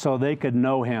so they could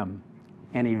know him,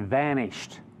 and he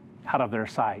vanished out of their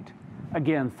sight.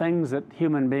 Again, things that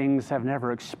human beings have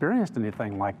never experienced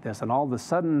anything like this. And all of a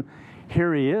sudden,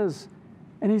 here he is,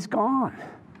 and he's gone.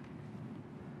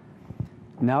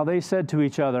 Now they said to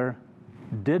each other,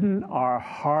 "Didn't our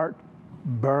heart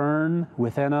burn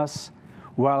within us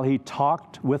while he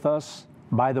talked with us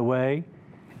by the way,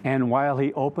 and while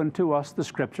he opened to us the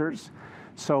scriptures?"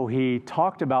 So he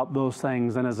talked about those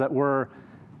things, and as it were,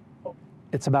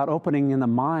 it's about opening in the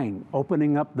mind,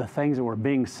 opening up the things that were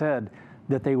being said,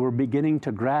 that they were beginning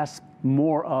to grasp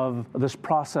more of this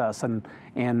process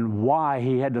and why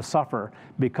he had to suffer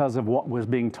because of what was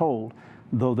being told,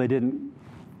 though they didn't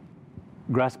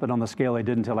grasp it on the scale they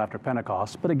did until after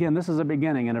Pentecost. But again, this is a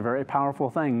beginning and a very powerful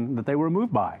thing that they were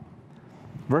moved by.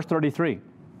 Verse 33.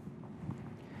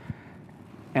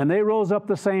 And they rose up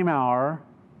the same hour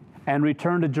and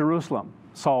returned to Jerusalem.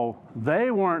 So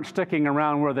they weren't sticking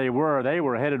around where they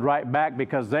were headed right back,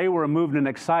 because they were moved and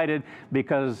excited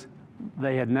because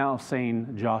they had now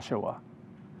seen Joshua.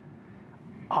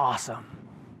 Awesome.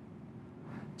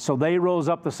 So they rose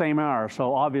up the same hour.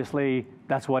 So obviously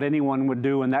that's what anyone would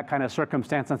do in that kind of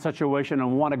circumstance and situation,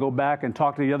 and want to go back and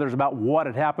talk to the others about what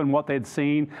had happened, what they'd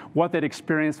seen, what they'd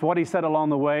experienced, what he said along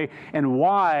the way, and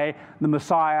why the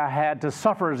Messiah had to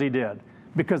suffer as he did,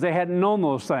 because they hadn't known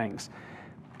those things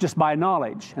just by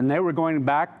knowledge. And they were going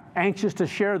back anxious to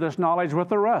share this knowledge with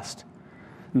the rest.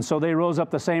 And so they rose up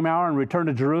the same hour and returned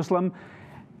to Jerusalem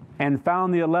and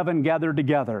found the 11 gathered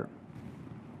together.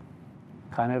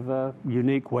 Kind of a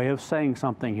unique way of saying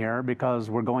something here, because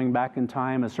we're going back in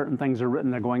time. As certain things are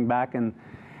written, they're going back,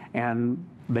 and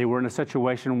they were in a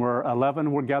situation where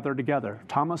 11 were gathered together.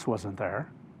 Thomas wasn't there.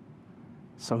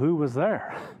 So who was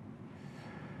there?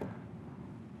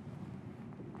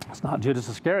 It's not Judas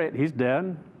Iscariot. He's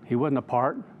dead. He wasn't a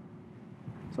part.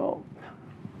 So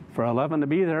for 11 to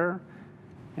be there,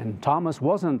 and Thomas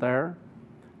wasn't there,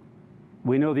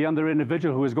 we know the other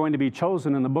individual who was going to be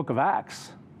chosen in the book of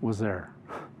Acts was there,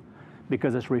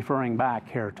 because it's referring back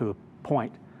here to a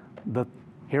point that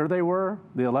here they were,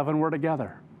 the 11 were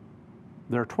together.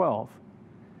 There are 12.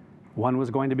 One was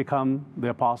going to become the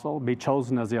apostle, be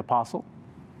chosen as the apostle.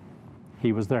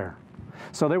 He was there.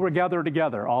 So they were gathered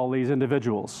together, all these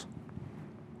individuals,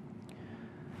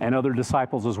 and other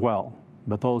disciples as well.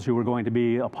 But those who were going to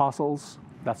be apostles,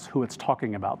 that's who it's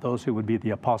talking about, those who would be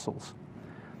the apostles.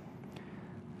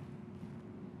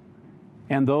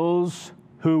 And those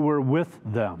who were with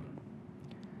them,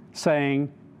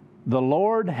 saying, "The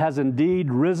Lord has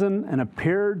indeed risen and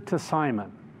appeared to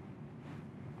Simon."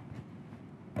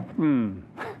 Isn't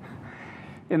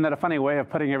that a funny way of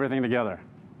putting everything together?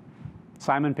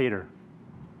 Simon Peter.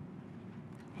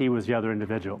 He was the other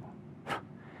individual.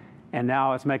 And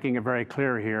now it's making it very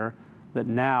clear here that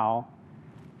now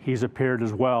he's appeared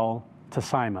as well to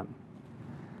Simon.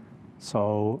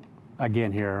 So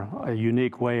again here, a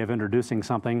unique way of introducing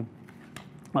something,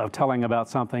 of telling about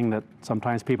something that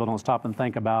sometimes people don't stop and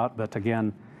think about, but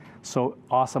again, so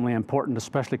awesomely important,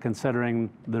 especially considering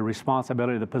the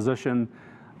responsibility, the position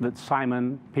that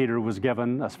Simon Peter was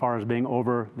given as far as being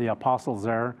over the apostles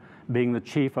there, being the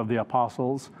chief of the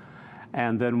apostles,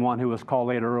 and then one who was called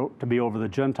later to be over the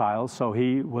Gentiles. So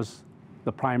he was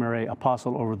the primary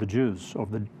apostle over the Jews,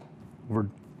 over the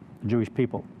Jewish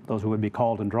people, those who would be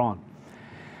called and drawn.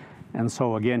 And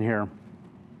so again here,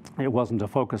 it wasn't to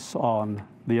focus on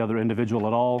the other individual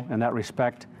at all in that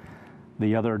respect,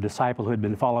 the other disciple who had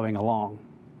been following along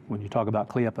when you talk about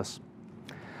Cleopas.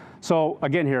 So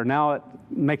again here, now it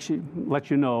lets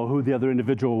you know who the other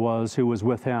individual was who was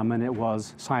with him, and it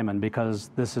was Simon, because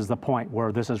this is the point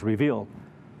where this is revealed.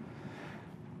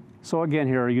 So again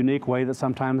here, a unique way that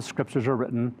sometimes scriptures are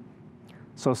written.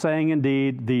 So saying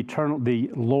indeed, the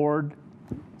Lord,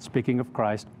 speaking of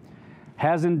Christ,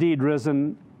 has indeed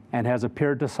risen and has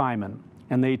appeared to Simon.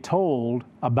 And they told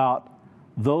about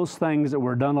those things that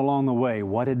were done along the way,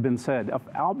 what had been said,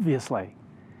 obviously,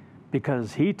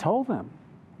 because he told them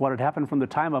what had happened from the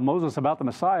time of Moses about the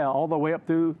Messiah all the way up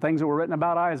through things that were written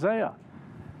about Isaiah,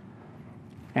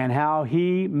 and how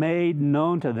he was made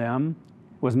known to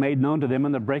them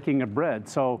in the breaking of bread.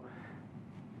 So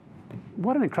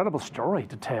what an incredible story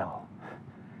to tell.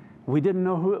 We didn't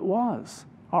know who it was.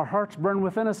 Our hearts burned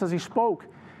within us as he spoke,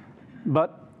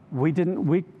 but we didn't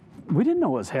know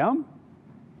it was him.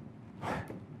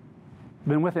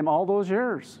 Been with him all those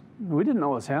years. We didn't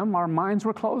know it was him. Our minds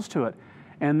were closed to it.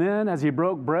 And then as he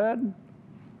broke bread,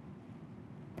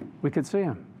 we could see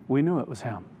him. We knew it was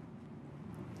him.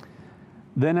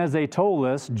 Then as they told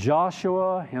us,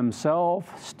 Joshua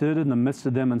himself stood in the midst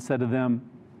of them and said to them,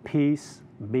 "Peace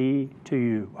be to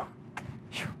you."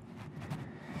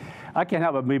 I can't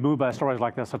help but be moved by stories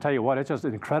like this. I'll tell you what, it's just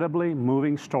an incredibly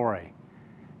moving story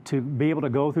to be able to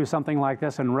go through something like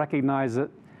this and recognize it,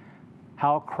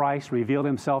 how Christ revealed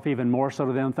himself even more so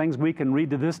to them. Things we can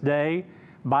read to this day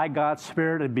by God's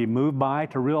Spirit and be moved by,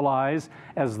 to realize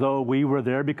as though we were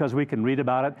there, because we can read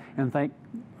about it and think,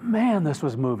 man, this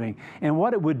was moving. And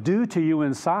what it would do to you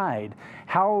inside,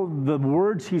 how the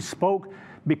words he spoke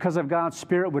because of God's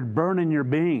Spirit would burn in your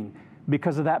being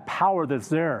because of that power that's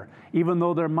there. Even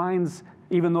though their minds,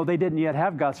 even though they didn't yet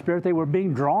have God's Spirit, they were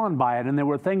being drawn by it, and there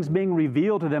were things being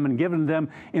revealed to them and given to them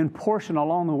in portion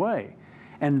along the way.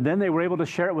 And then they were able to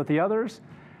share it with the others.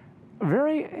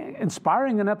 Very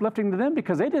inspiring and uplifting to them,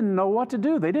 because they didn't know what to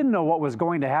do. They didn't know what was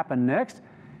going to happen next.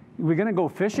 Are we going to go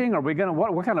fishing? Are we going to,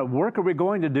 what kind of work are we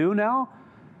going to do now?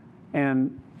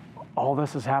 And all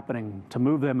this is happening to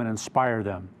move them and inspire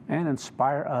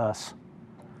us.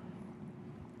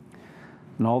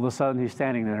 And all of a sudden he's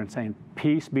standing there and saying,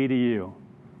 "Peace be to you."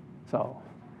 So,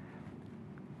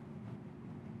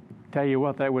 tell you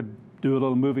what, that would do a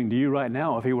little moving to you right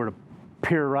now if he were to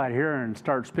appear right here and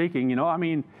start speaking. You know, I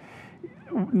mean,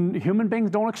 human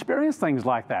beings don't experience things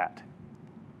like that.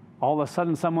 All of a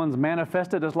sudden someone's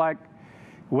manifested as like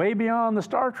way beyond the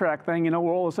Star Trek thing, you know,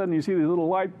 where all of a sudden you see these little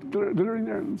lights glittering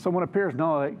there and someone appears.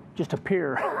 No, they just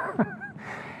appear.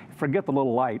 Forget the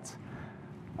little lights.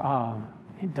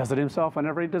 He does it himself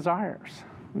whenever he desires.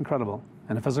 Incredible.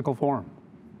 In a physical form.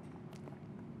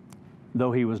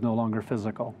 Though he was no longer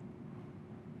physical.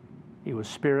 He was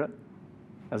spirit,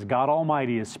 as God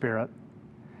Almighty is spirit.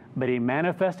 But he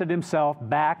manifested himself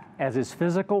back as his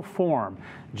physical form,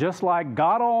 just like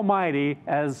God Almighty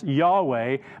as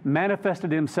Yahweh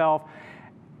manifested himself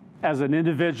as an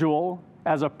individual,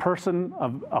 as a person,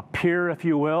 a peer, if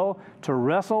you will, to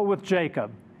wrestle with Jacob.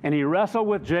 And he wrestled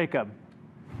with Jacob,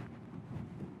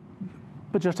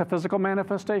 but just a physical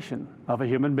manifestation of a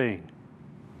human being.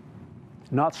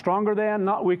 Not stronger than,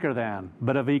 not weaker than,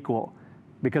 but of equal,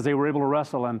 because they were able to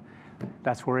wrestle, and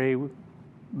that's where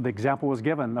the example was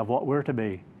given of what we're to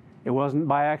be. It wasn't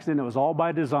by accident, it was all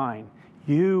by design.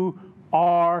 You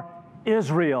are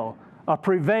Israel, a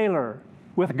prevailer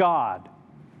with God.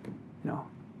 You know,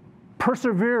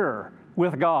 perseverer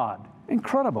with God.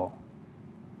 Incredible.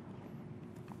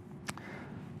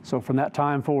 So from that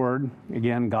time forward,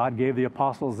 again, God gave the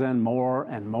apostles then more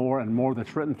and more and more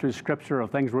that's written through Scripture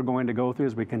of things we're going to go through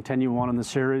as we continue on in the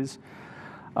series,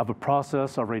 of a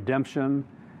process of redemption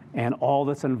and all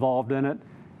that's involved in it.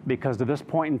 Because to this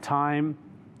point in time,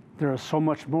 there is so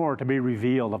much more to be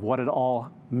revealed of what it all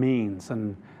means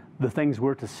and the things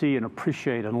we're to see and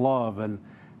appreciate and love and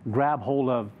grab hold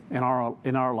of in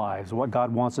our lives, what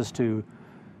God wants us to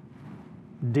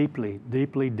deeply,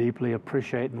 deeply, deeply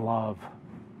appreciate and love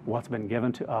what's been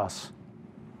given to us.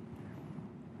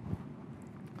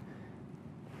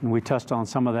 And we touched on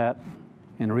some of that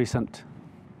in recent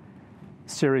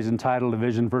series entitled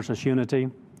Division versus Unity.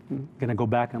 I'm going to go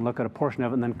back and look at a portion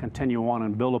of it and then continue on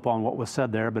and build upon what was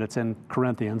said there, but it's in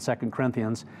Corinthians, 2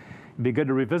 Corinthians. It'd be good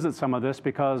to revisit some of this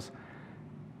because,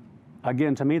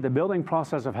 again, to me, the building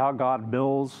process of how God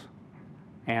builds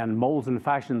and molds and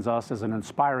fashions us is an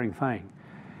inspiring thing.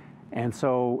 And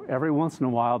so every once in a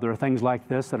while, there are things like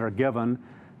this that are given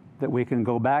that we can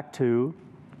go back to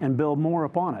and build more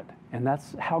upon it. And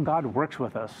that's how God works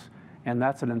with us. And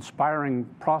that's an inspiring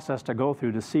process to go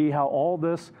through, to see how all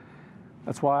this,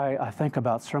 that's why I think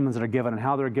about sermons that are given and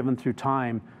how they're given through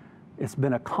time. It's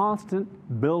been a constant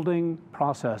building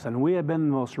process. And we have been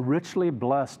most richly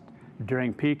blessed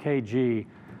during PKG.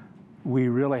 We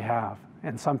really have.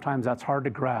 And sometimes that's hard to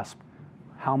grasp,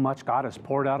 how much God has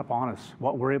poured out upon us,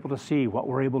 what we're able to see, what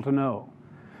we're able to know.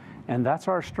 And that's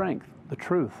our strength, the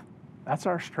truth. That's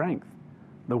our strength.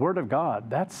 The Word of God,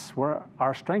 that's where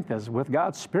our strength is. With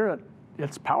God's Spirit,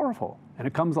 it's powerful and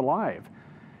it comes alive.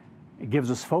 It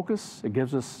gives us focus, it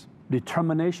gives us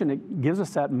determination, it gives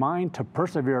us that mind to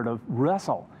persevere, to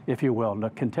wrestle, if you will, to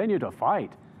continue to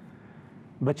fight.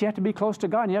 But you have to be close to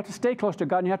God, and you have to stay close to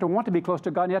God, and you have to want to be close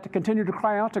to God, and you have to continue to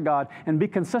cry out to God and be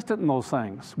consistent in those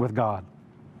things with God.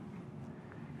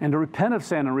 And to repent of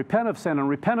sin and repent of sin and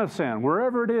repent of sin,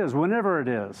 wherever it is, whenever it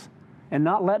is, and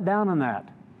not let down in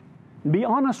that. Be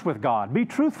honest with God. Be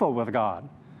truthful with God.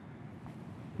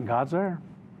 And God's there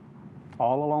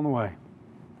all along the way.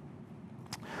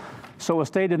 So as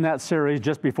stated in that series,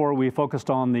 just before we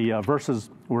focused on the verses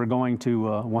we're going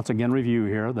to once again review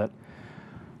here, that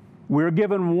we're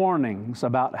given warnings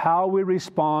about how we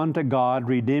respond to God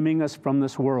redeeming us from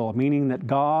this world, meaning that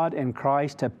God and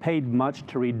Christ have paid much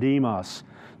to redeem us,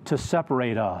 to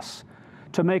separate us,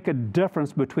 to make a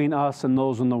difference between us and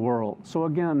those in the world. So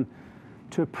again,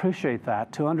 to appreciate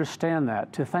that, to understand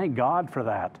that, to thank God for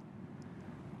that.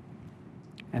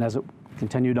 And as it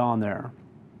continued on there,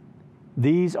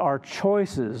 these are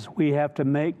choices we have to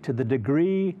make to the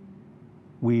degree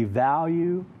we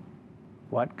value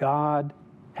what God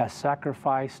has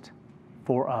sacrificed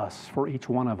for us, for each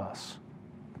one of us.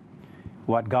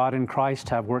 What God and Christ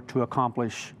have worked to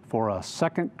accomplish for us.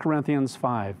 2 Corinthians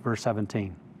 5, verse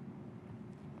 17.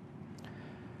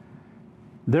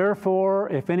 Therefore,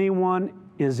 if anyone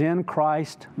is in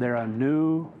Christ, they're a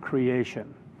new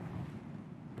creation.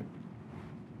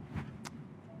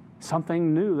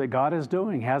 Something new that God is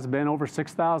doing, has been over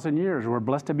 6,000 years. We're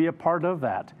blessed to be a part of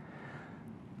that.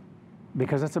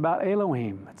 Because it's about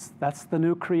Elohim. That's the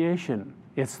new creation.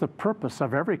 It's the purpose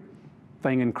of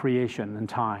everything in creation and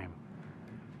time.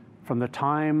 From the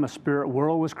time a spirit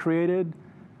world was created,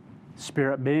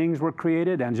 spirit beings were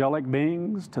created, angelic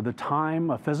beings, to the time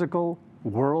a physical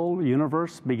world,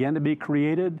 universe began to be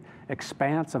created,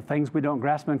 expanse of things we don't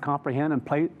grasp and comprehend,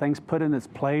 and things put in its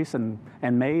place and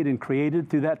made and created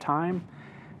through that time.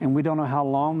 And we don't know how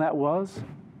long that was.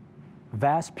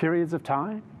 Vast periods of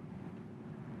time.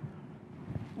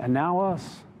 And now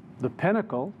us, the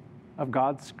pinnacle of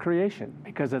God's creation,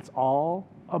 because it's all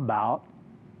about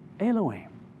Elohim.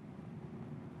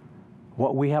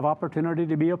 What we have opportunity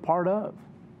to be a part of.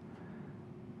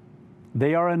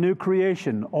 They are a new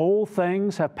creation. Old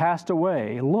things have passed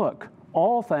away. Look,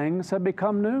 all things have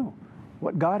become new.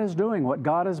 What God is doing, what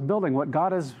God is building, what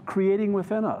God is creating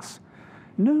within us.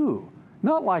 New,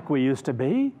 not like we used to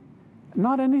be.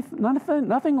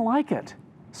 Nothing like it.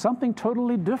 Something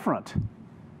totally different.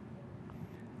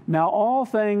 Now all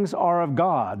things are of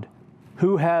God,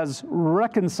 who has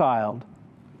reconciled,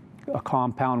 a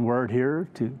compound word here,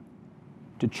 to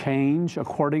change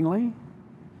accordingly.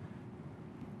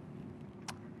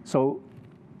 So,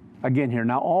 again here,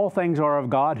 now all things are of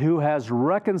God, who has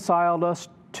reconciled us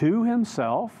to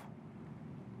Himself,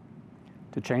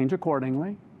 to change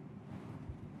accordingly,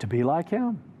 to be like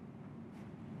Him,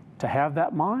 to have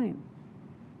that mind,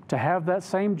 to have that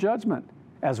same judgment.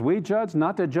 As we judge,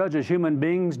 not to judge as human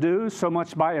beings do, so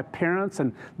much by appearance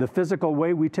and the physical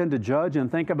way we tend to judge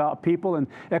and think about people and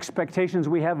expectations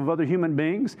we have of other human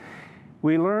beings.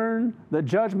 We learn that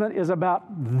judgment is about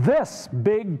this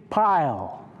big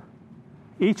pile.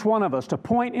 Each one of us to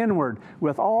point inward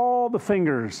with all the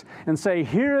fingers and say,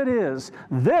 here it is.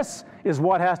 This is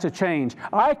what has to change.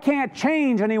 I can't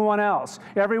change anyone else.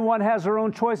 Everyone has their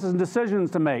own choices and decisions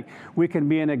to make. We can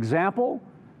be an example.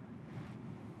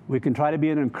 We can try to be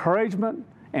an encouragement,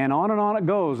 and on it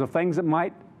goes of things that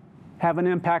might have an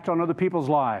impact on other people's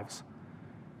lives.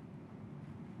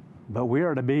 But we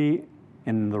are to be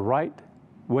in the right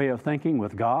way of thinking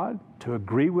with God, to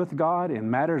agree with God in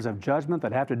matters of judgment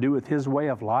that have to do with His way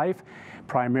of life,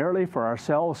 primarily for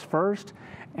ourselves first,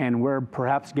 and we're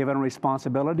perhaps given a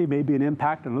responsibility, maybe an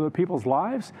impact on other people's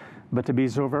lives, but to be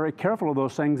so very careful of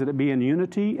those things that it be in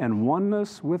unity and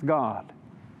oneness with God.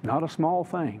 Not a small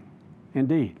thing,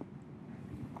 indeed.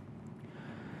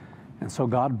 And so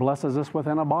God blesses us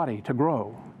within a body to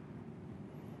grow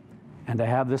and to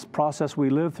have this process we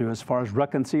live through as far as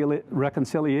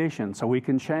reconciliation, so we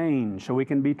can change, so we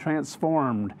can be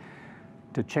transformed,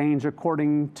 to change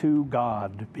according to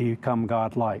God, to become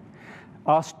God-like.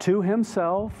 Us to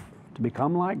Himself, to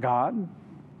become like God,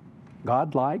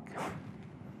 God-like,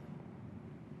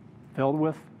 filled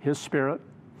with His Spirit,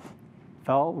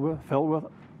 filled with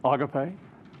agape,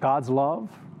 God's love,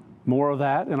 more of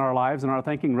that in our lives and our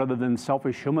thinking rather than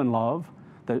selfish human love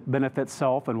that benefits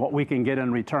self and what we can get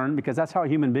in return, because that's how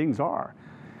human beings are.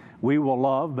 We will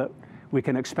love, but we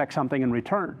can expect something in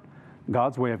return.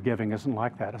 God's way of giving isn't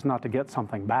like that. It's not to get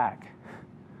something back,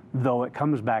 though it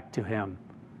comes back to Him.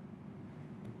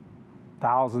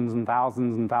 Thousands and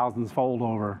thousands and thousands fold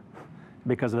over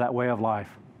because of that way of life.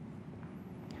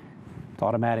 It's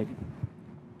automatic.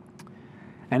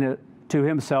 And to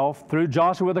Himself through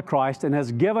Joshua the Christ, and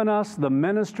has given us the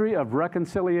ministry of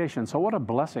reconciliation. So what a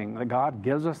blessing that God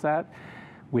gives us that.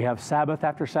 We have Sabbath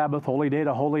after Sabbath, holy day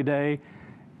to holy day.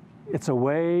 It's a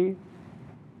way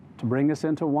to bring us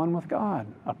into one with God,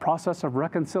 a process of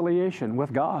reconciliation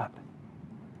with God.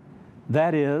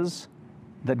 That is,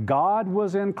 that God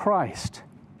was in Christ,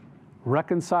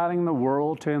 reconciling the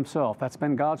world to Himself. That's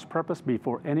been God's purpose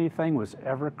before anything was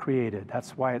ever created.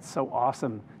 That's why it's so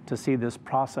awesome to see this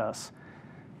process.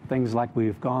 Things like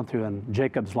we've gone through in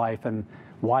Jacob's life, and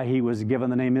why he was given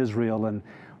the name Israel, and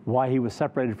why he was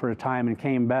separated for a time and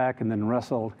came back and then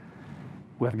wrestled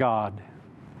with God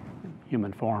in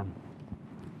human form.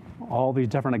 All these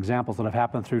different examples that have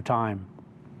happened through time.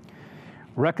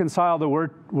 Reconcile the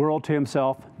world to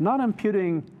Himself, not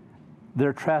imputing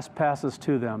their trespasses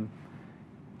to them,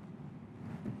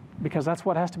 because that's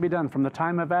what has to be done from the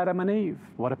time of Adam and Eve.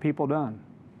 What have people done?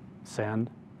 Sinned.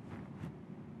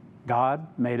 God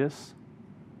made us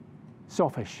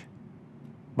selfish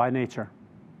by nature.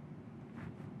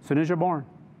 As soon as you're born,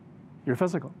 you're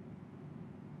physical.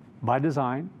 By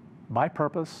design, by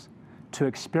purpose, to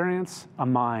experience a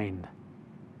mind.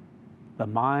 The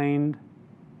mind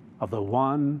of the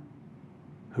one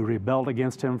who rebelled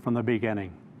against Him from the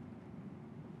beginning.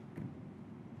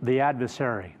 The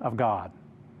adversary of God.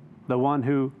 The one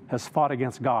who has fought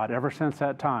against God ever since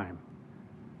that time.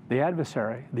 The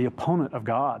adversary, the opponent of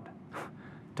God,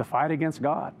 to fight against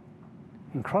God.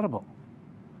 Incredible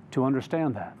to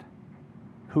understand that,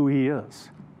 who He is.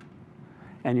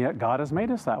 And yet God has made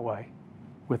us that way,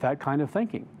 with that kind of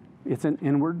thinking. It's an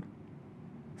inward,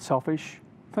 selfish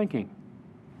thinking.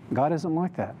 God isn't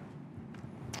like that.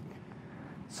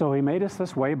 So He made us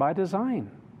this way by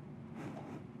design.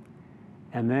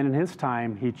 And then in His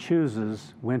time, He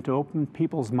chooses when to open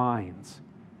people's minds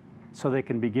so they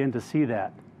can begin to see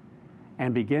that,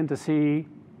 and begin to see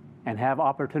and have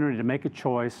opportunity to make a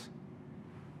choice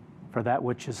for that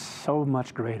which is so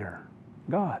much greater,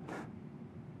 God.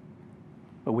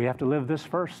 But we have to live this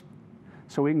first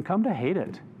so we can come to hate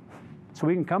it, so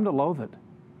we can come to loathe it.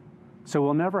 So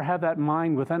we'll never have that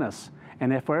mind within us.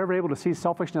 And if we're ever able to see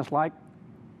selfishness like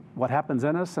what happens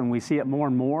in us, and we see it more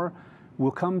and more, we'll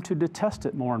come to detest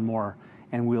it more and more,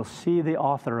 and we'll see the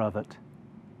author of it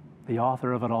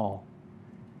all,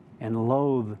 and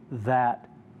loathe that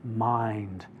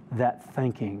mind, that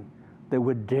thinking that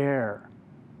would dare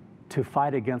to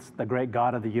fight against the great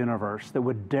God of the universe, that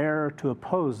would dare to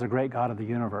oppose the great God of the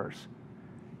universe.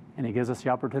 And He gives us the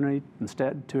opportunity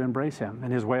instead to embrace Him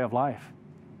and His way of life.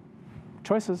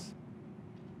 Choices.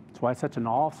 That's why it's such an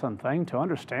awesome thing to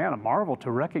understand, a marvel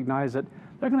to recognize that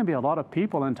there are going to be a lot of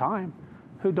people in time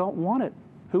who don't want it,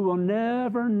 who will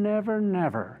never, never,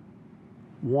 never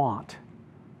want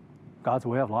God's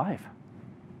way of life.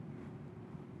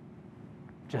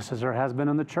 Just as there has been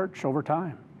in the church over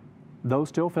time. Though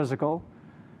still physical,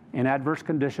 in adverse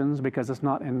conditions, because it's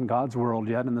not in God's world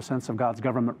yet, in the sense of God's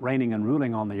government reigning and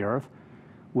ruling on the earth,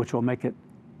 which will make it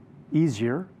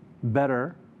easier,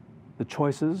 better, the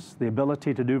choices, the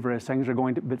ability to do various things are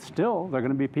going to, but still, there are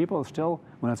going to be people who still,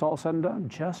 when it's all said and done,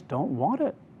 just don't want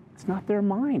it. It's not their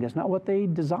mind. It's not what they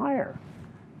desire.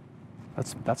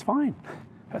 That's fine.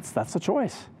 That's the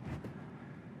choice.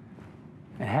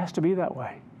 It has to be that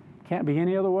way. Can't be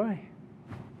any other way.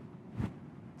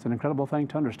 It's an incredible thing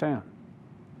to understand.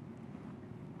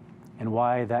 And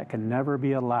why that can never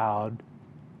be allowed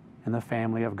in the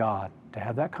family of God, to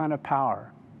have that kind of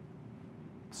power.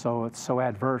 So it's so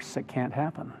adverse it can't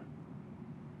happen.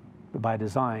 But by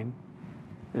design,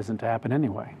 it isn't to happen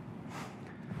anyway.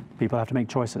 People have to make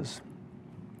choices.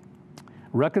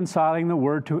 Reconciling the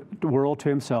world to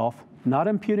Himself not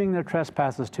imputing their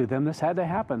trespasses to them. This had to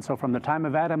happen. So from the time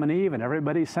of Adam and Eve and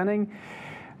everybody sinning,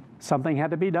 something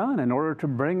had to be done in order to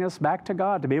bring us back to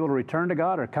God, to be able to return to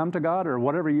God or come to God or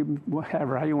whatever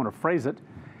how you want to phrase it.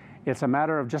 It's a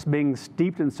matter of just being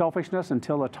steeped in selfishness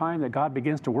until the time that God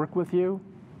begins to work with you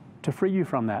to free you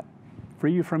from that,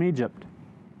 free you from Egypt.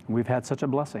 And we've had such a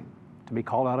blessing to be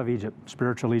called out of Egypt,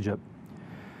 spiritual Egypt,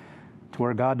 to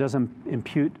where God doesn't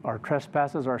impute our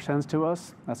trespasses, our sins to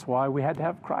us. That's why we had to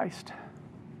have Christ.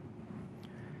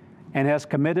 And has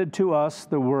committed to us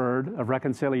the word of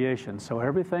reconciliation. So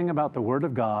everything about the Word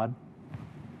of God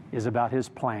is about His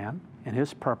plan and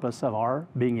His purpose of our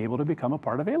being able to become a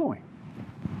part of Elohim.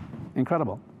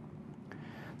 Incredible.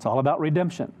 It's all about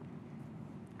redemption.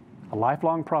 A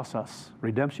lifelong process.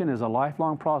 Redemption is a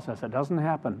lifelong process. It doesn't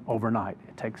happen overnight.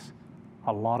 It takes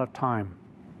a lot of time,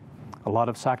 a lot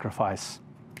of sacrifice,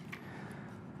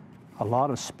 a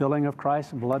lot of spilling of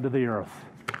Christ's blood to the earth,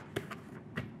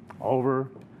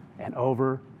 over and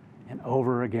over and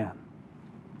over again,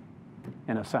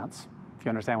 in a sense, if you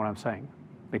understand what I'm saying.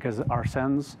 Because our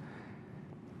sins,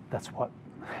 that's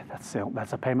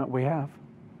a payment we have.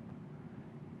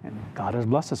 And God has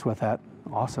blessed us with that.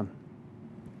 Awesome.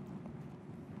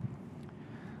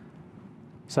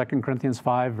 2 Corinthians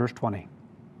 5, verse 20.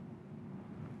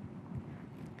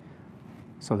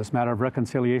 So this matter of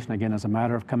reconciliation, again, is a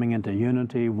matter of coming into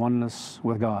unity, oneness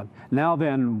with God. Now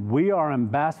then, we are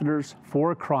ambassadors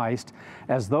for Christ,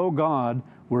 as though God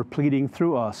were pleading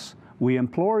through us. We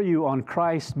implore you on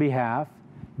Christ's behalf,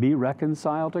 be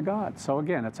reconciled to God. So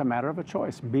again, it's a matter of a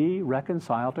choice. Be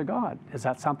reconciled to God. Is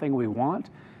that something we want?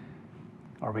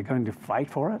 Are we going to fight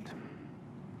for it?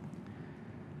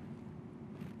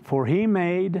 For He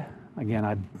made,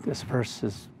 again, this verse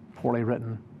is poorly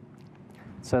written.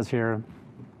 It says here,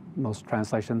 most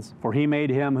translations, for He made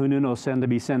Him who knew no sin to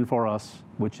be sin for us,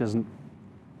 which isn't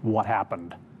what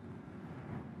happened.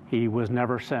 He was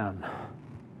never sin.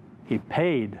 He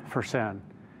paid for sin.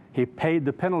 He paid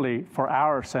the penalty for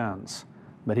our sins,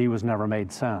 but He was never made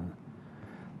sin,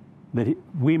 that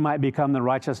we might become the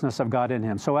righteousness of God in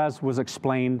Him. So as was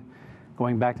explained,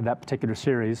 going back to that particular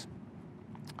series,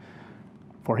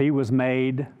 for He was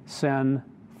made sin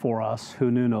for us who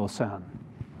knew no sin.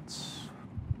 It's,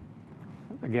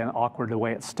 again, awkward the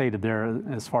way it's stated there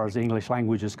as far as the English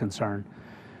language is concerned.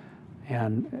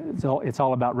 And it's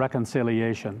all about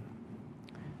reconciliation.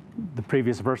 The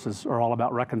previous verses are all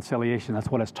about reconciliation. That's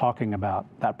what it's talking about,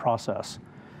 that process.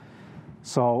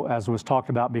 So as was talked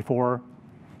about before,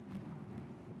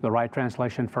 the right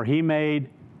translation, for He made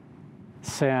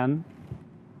sin,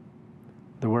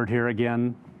 the word here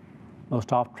again,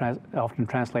 most often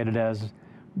translated as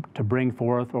to bring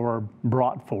forth or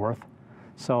brought forth.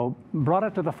 So brought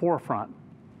it to the forefront,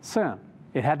 sin.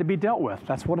 It had to be dealt with.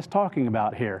 That's what it's talking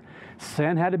about here.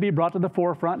 Sin had to be brought to the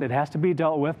forefront. It has to be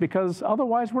dealt with because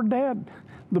otherwise we're dead,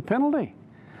 the penalty.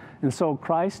 And so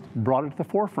Christ brought it to the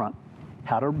forefront,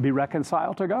 how to be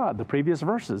reconciled to God. The previous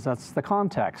verses, that's the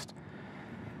context.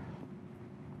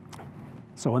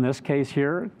 So in this case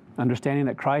here, understanding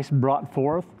that Christ brought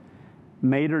forth,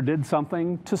 made or did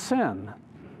something to sin,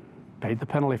 paid the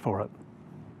penalty for it.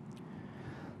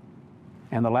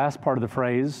 And the last part of the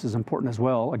phrase is important as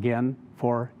well, again,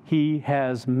 for He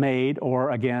has made,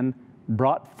 or again,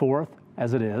 brought forth,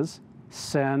 as it is,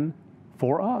 sin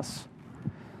for us.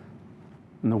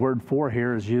 And the word for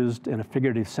here is used in a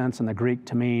figurative sense in the Greek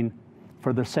to mean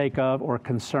for the sake of, or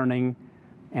concerning,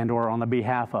 and or on the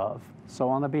behalf of. So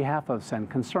on the behalf of sin,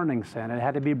 concerning sin, it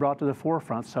had to be brought to the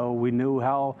forefront so we'd know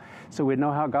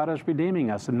how God is redeeming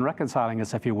us and reconciling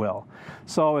us, if you will.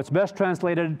 So it's best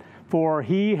translated, for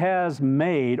He has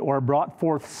made or brought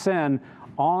forth sin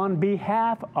on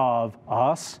behalf of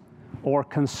us, or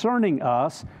concerning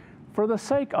us, for the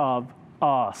sake of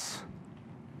us.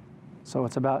 So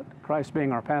it's about Christ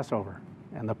being our Passover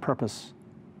and the purpose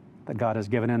that God has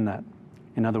given in that.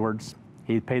 In other words,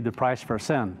 He paid the price for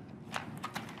sin.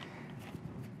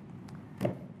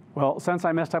 Well, since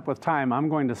I messed up with time, I'm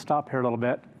going to stop here a little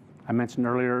bit. I mentioned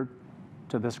earlier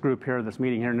to this group here, this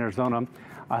meeting here in Arizona,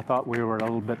 I thought we were a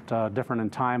little bit different in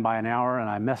time by an hour, and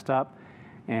I messed up.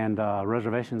 And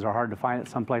reservations are hard to find at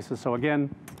some places. So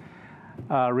again,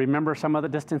 remember some of the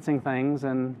distancing things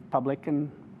in public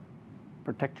and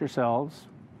protect yourselves,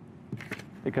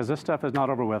 because this stuff is not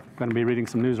over with. I'm going to be reading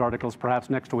some news articles perhaps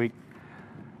next week.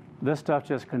 This stuff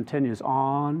just continues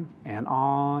on and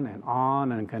on and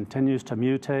on and continues to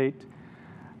mutate.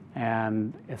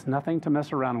 And it's nothing to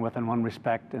mess around with in one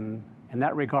respect. And in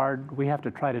that regard, we have to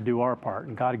try to do our part.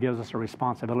 And God gives us a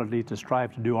responsibility to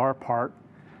strive to do our part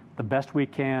the best we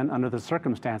can under the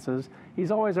circumstances. He's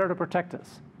always there to protect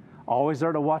us. always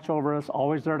there to watch over us,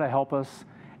 always there to help us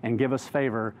and give us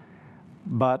favor,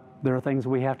 but there are things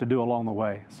we have to do along the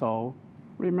way. So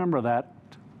remember that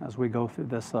as we go through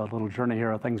this little journey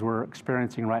here of things we're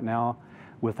experiencing right now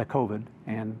with the COVID.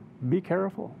 And be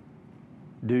careful.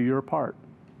 Do your part.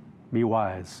 Be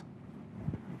wise.